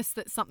obvious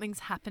that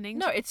something's happening?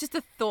 No, it's just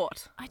a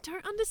thought. I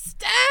don't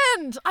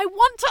understand. I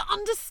want to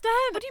understand.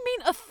 What do you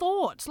mean a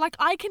thought? Like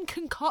I can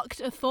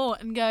concoct a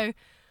thought and go,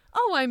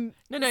 oh, I'm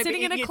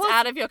sitting in a it's closet.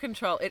 out of your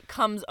control. It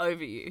comes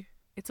over you.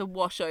 It's a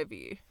wash over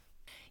you.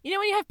 You know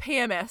when you have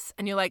PMS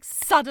and you're like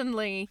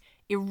suddenly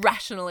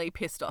irrationally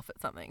pissed off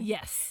at something?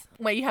 Yes.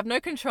 Where you have no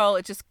control,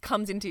 it just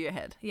comes into your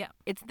head. Yeah.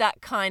 It's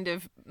that kind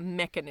of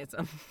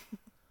mechanism.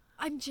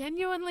 I'm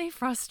genuinely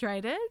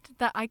frustrated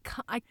that I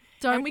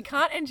don't. And we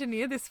can't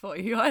engineer this for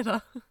you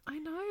either. I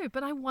know,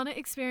 but I want to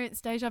experience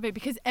deja vu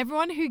because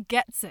everyone who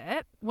gets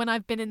it when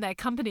I've been in their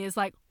company is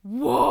like,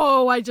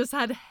 whoa, I just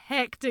had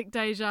hectic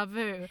deja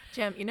vu.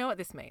 Jem, you know what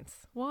this means?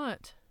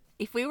 What?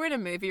 If we were in a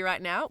movie right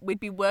now,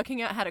 we'd be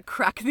working out how to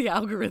crack the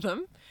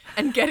algorithm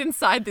and get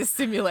inside this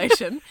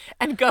simulation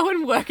and go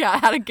and work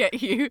out how to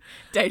get you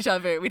deja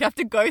vu. We'd have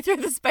to go through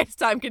the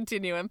space-time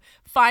continuum,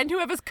 find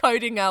whoever's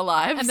coding our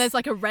lives. And there's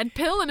like a red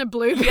pill and a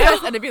blue pill. Yes,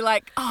 and it'd be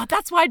like, oh,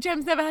 that's why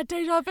Jem's never had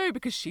deja vu,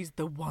 because she's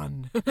the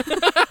one.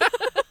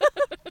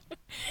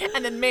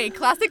 And then me,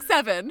 classic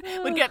 7,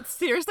 would get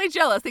seriously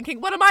jealous,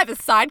 thinking, what am I, the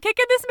sidekick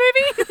in this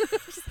movie?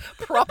 Just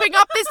propping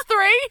up this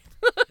 3?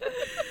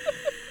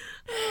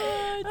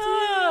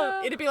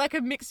 It'd be like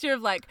a mixture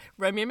of like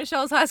Romeo and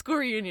Michelle's high school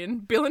reunion,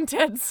 Bill and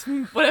Ted's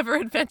whatever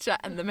adventure,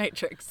 and The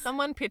Matrix.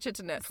 Someone pitch it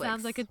to Netflix.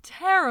 Sounds like a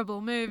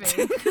terrible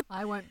movie.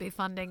 I won't be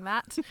funding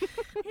that.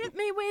 Hit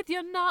me with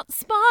your nut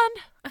spun.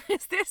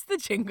 Is this the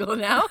jingle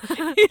now?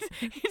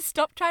 You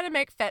stop trying to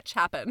make fetch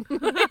happen.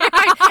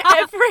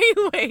 Every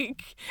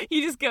week,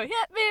 you just go,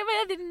 hit me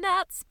with your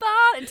nut spun,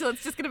 until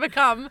it's just going to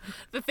become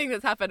the thing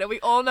that's happened. And we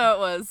all know it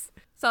was.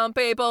 Some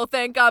people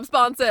think I'm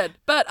sponsored,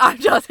 but I'm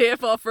just here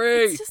for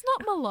free. It's just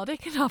not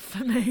melodic enough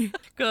for me.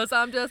 Because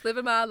I'm just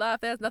living my life.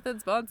 There's nothing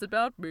sponsored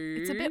about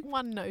me. It's a bit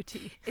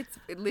one-notey. It's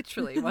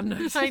literally one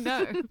note. I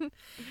know.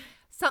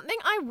 Something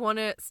I want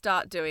to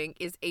start doing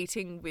is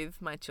eating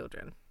with my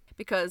children.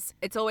 Because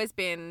it's always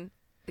been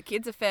the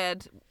kids are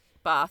fed,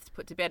 bathed,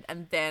 put to bed,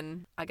 and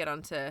then I get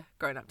on to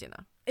grown-up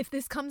dinner. If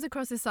this comes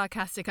across as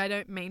sarcastic, I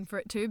don't mean for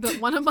it to,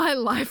 but one of my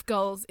life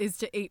goals is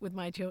to eat with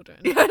my children.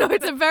 Yeah, no,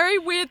 It's a very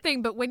weird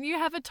thing, but when you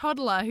have a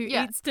toddler who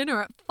eats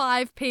dinner at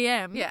 5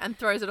 p.m. Yeah, and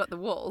throws it at the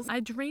walls. I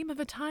dream of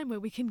a time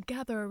where we can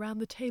gather around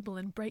the table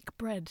and break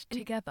bread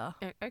together.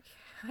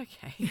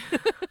 Okay.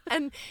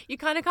 And you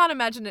kind of can't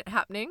imagine it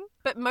happening,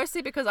 but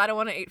mostly because I don't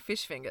want to eat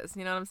fish fingers.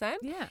 You know what I'm saying?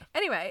 Yeah.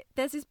 Anyway,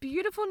 there's this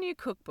beautiful new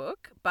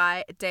cookbook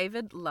by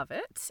David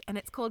Lovett, and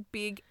it's called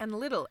Big and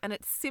Little, and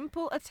it's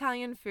simple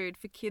Italian food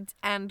for kids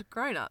and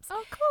grown-ups.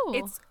 Oh, cool.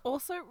 It's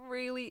also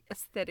really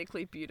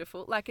aesthetically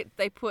beautiful. Like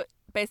they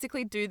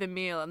basically do the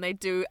meal and they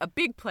do a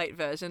big plate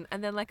version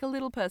and then like a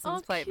little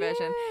person's plate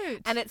version.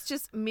 And it's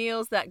just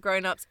meals that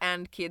grown-ups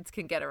and kids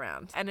can get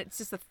around. And it's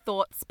just a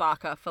thought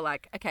sparker for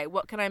like, okay,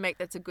 what can I make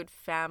that's a good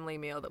family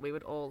meal that we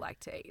would all like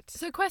to eat?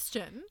 So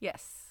question.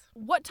 Yes.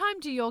 What time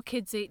do your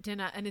kids eat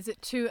dinner, and is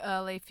it too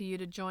early for you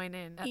to join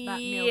in at that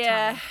meal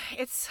Yeah,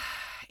 time?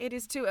 it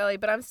is too early,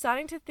 but I'm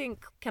starting to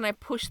think, can I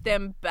push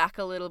them back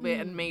a little bit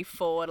and me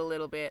forward a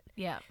little bit?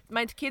 Yeah.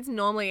 My kids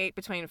normally eat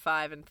between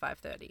 5 and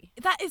 5:30.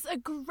 That is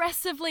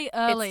aggressively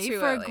early too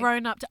for early. a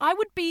grown-up. I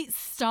would be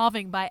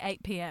starving by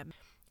 8 p.m.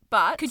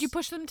 But Could you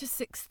push them to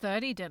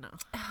 6:30 dinner?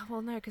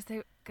 Well, no, because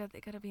they got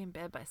to be in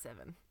bed by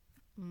 7.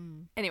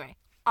 Anyway,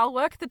 I'll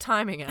work the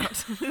timing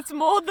out. It's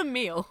more the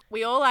meal.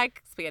 We all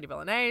like spaghetti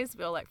bolognese.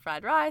 We all like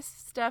fried rice,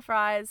 stir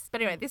fries.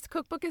 But anyway, this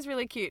cookbook is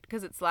really cute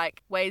because it's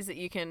like ways that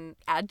you can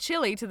add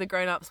chili to the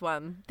grown-ups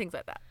one, things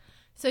like that.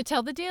 So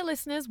tell the dear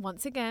listeners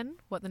once again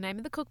what the name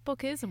of the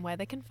cookbook is and where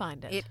they can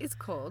find it. It is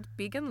called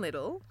Big and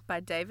Little by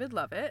David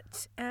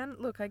Lovett. And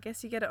look, I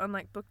guess you get it on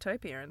like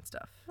Booktopia and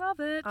stuff. Love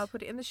it. I'll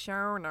put it in the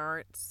show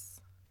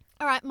notes.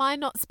 All right, my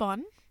not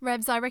spawn.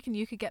 Revs, I reckon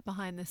you could get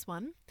behind this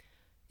one.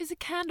 Is a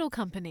candle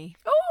company.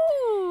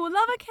 Oh,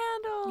 love a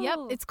candle. Yep,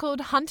 it's called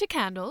Hunter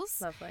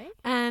Candles. Lovely.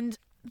 And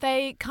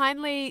they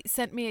kindly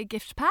sent me a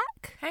gift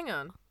pack. Hang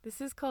on.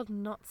 This is called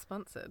Not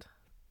Sponsored.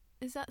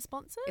 Is that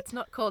sponsored? It's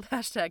not called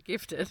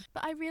 #gifted.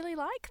 But I really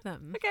like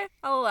them. Okay,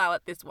 I'll allow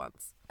it this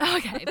once.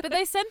 Okay, but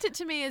they sent it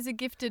to me as a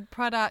gifted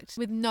product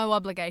with no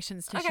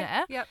obligations to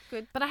share. Yep,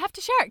 good. But I have to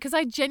share it because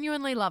I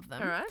genuinely love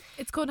them. All right.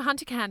 It's called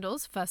Hunter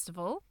Candles, first of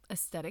all.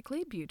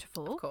 Aesthetically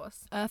beautiful. Of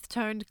course.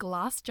 Earth-toned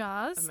glass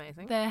jars.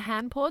 Amazing. They're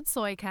hand-poured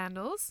soy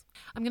candles.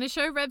 I'm going to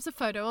show Revs a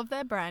photo of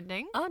their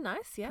branding. Oh,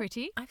 nice. Yeah.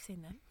 Pretty. I've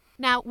seen them.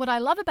 Now, what I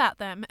love about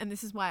them, and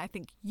this is why I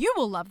think you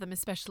will love them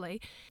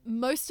especially,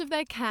 most of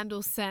their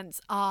candle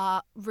scents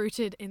are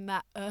rooted in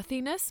that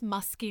earthiness,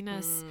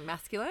 muskiness.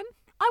 Masculine?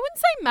 I wouldn't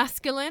say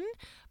masculine,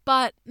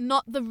 but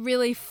not the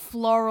really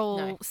floral,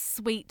 No.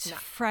 sweet, No.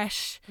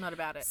 fresh Not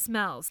about it.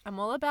 smells. I'm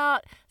all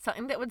about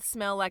something that would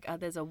smell like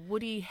there's a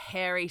woody,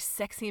 hairy,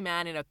 sexy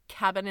man in a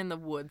cabin in the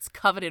woods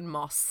covered in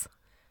moss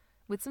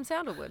with some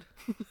sandalwood.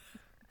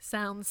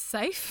 Sounds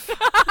safe.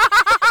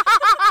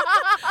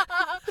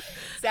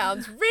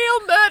 Sounds real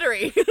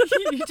murdery.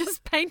 You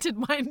just painted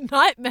my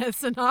nightmare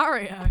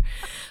scenario.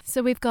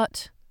 So we've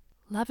got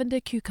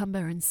lavender,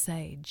 cucumber, and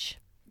sage.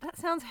 That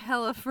sounds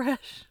hella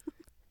fresh.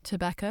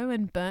 Tobacco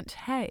and burnt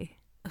hay.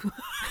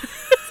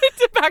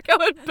 Tobacco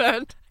and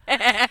burnt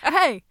hair.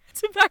 Hey,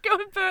 Tobacco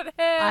and burnt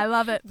hair. I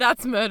love it.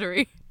 That's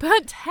murdery.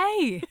 Burnt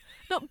hay,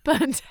 not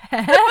burnt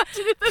hair.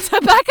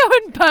 Tobacco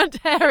and burnt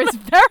hair is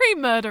very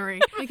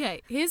murdery.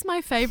 Okay, here's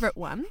my favourite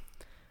one.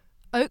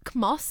 Oak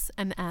moss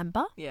and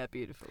amber. Yeah,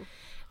 beautiful.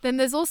 Then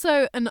there's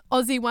also an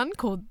Aussie one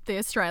called The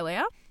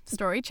Australia.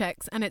 Story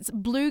checks. And it's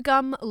blue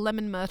gum,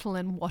 lemon myrtle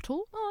and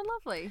wattle. Oh,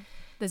 lovely.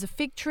 There's a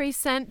fig tree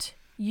scent,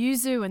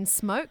 yuzu and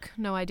smoke.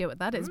 No idea what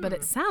that is, but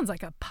it sounds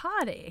like a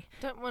party.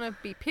 Don't want to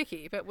be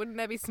picky, but wouldn't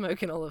there be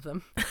smoke in all of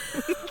them?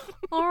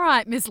 All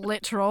right, Miss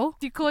Literal.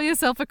 Do you call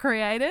yourself a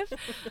creative?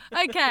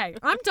 Okay,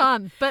 I'm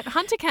done. But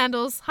Hunter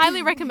Candles,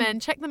 highly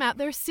recommend. Check them out.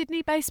 They're a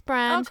Sydney-based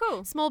brand. Oh,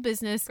 cool. Small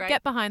business. Great.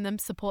 Get behind them.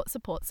 Support,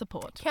 support,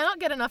 support. Cannot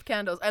get enough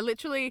candles. I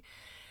literally,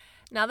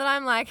 now that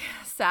I'm like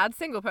sad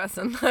single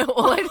person,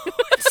 all I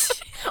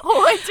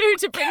do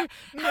to bring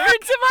mood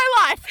to my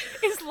life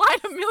is light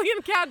a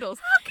million candles.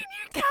 How can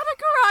you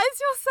categorize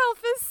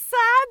yourself as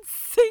sad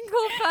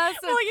single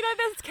person? Well, you know,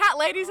 there's cat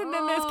ladies and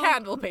then there's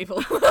candle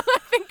people. I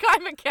think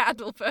I'm a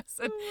candle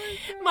person.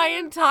 My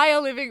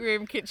entire living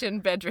room, kitchen,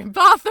 bedroom,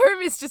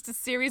 bathroom is just a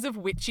series of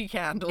witchy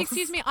candles.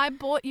 Excuse me, I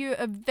bought you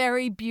a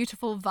very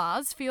beautiful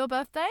vase for your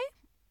birthday.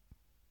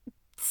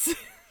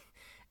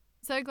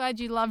 So glad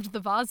you loved the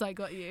vase I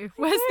got you.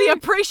 Where's the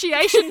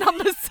appreciation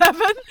number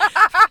 7?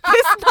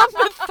 This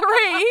number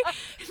 3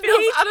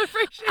 Feels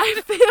unappreciated.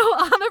 I feel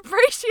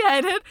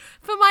unappreciated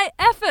for my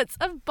efforts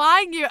of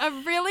buying you a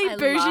really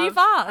bougie vase.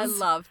 I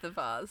love the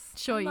vase.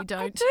 Sure you I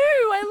don't. do.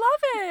 I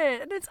love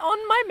it. And it's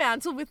on my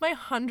mantle with my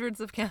hundreds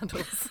of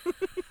candles.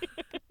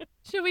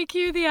 Shall we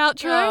cue the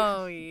outro?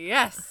 Oh,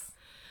 yes.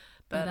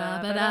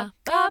 Ba-da-ba-da.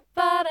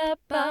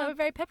 We're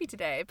very peppy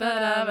today.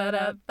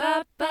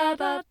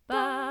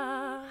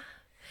 Ba-da-ba-da-ba-ba-da-ba.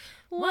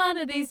 One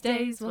of these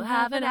days we'll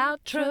have an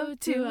outro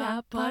to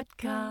our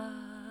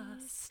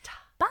podcast.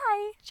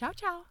 Bye. Ciao,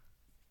 ciao.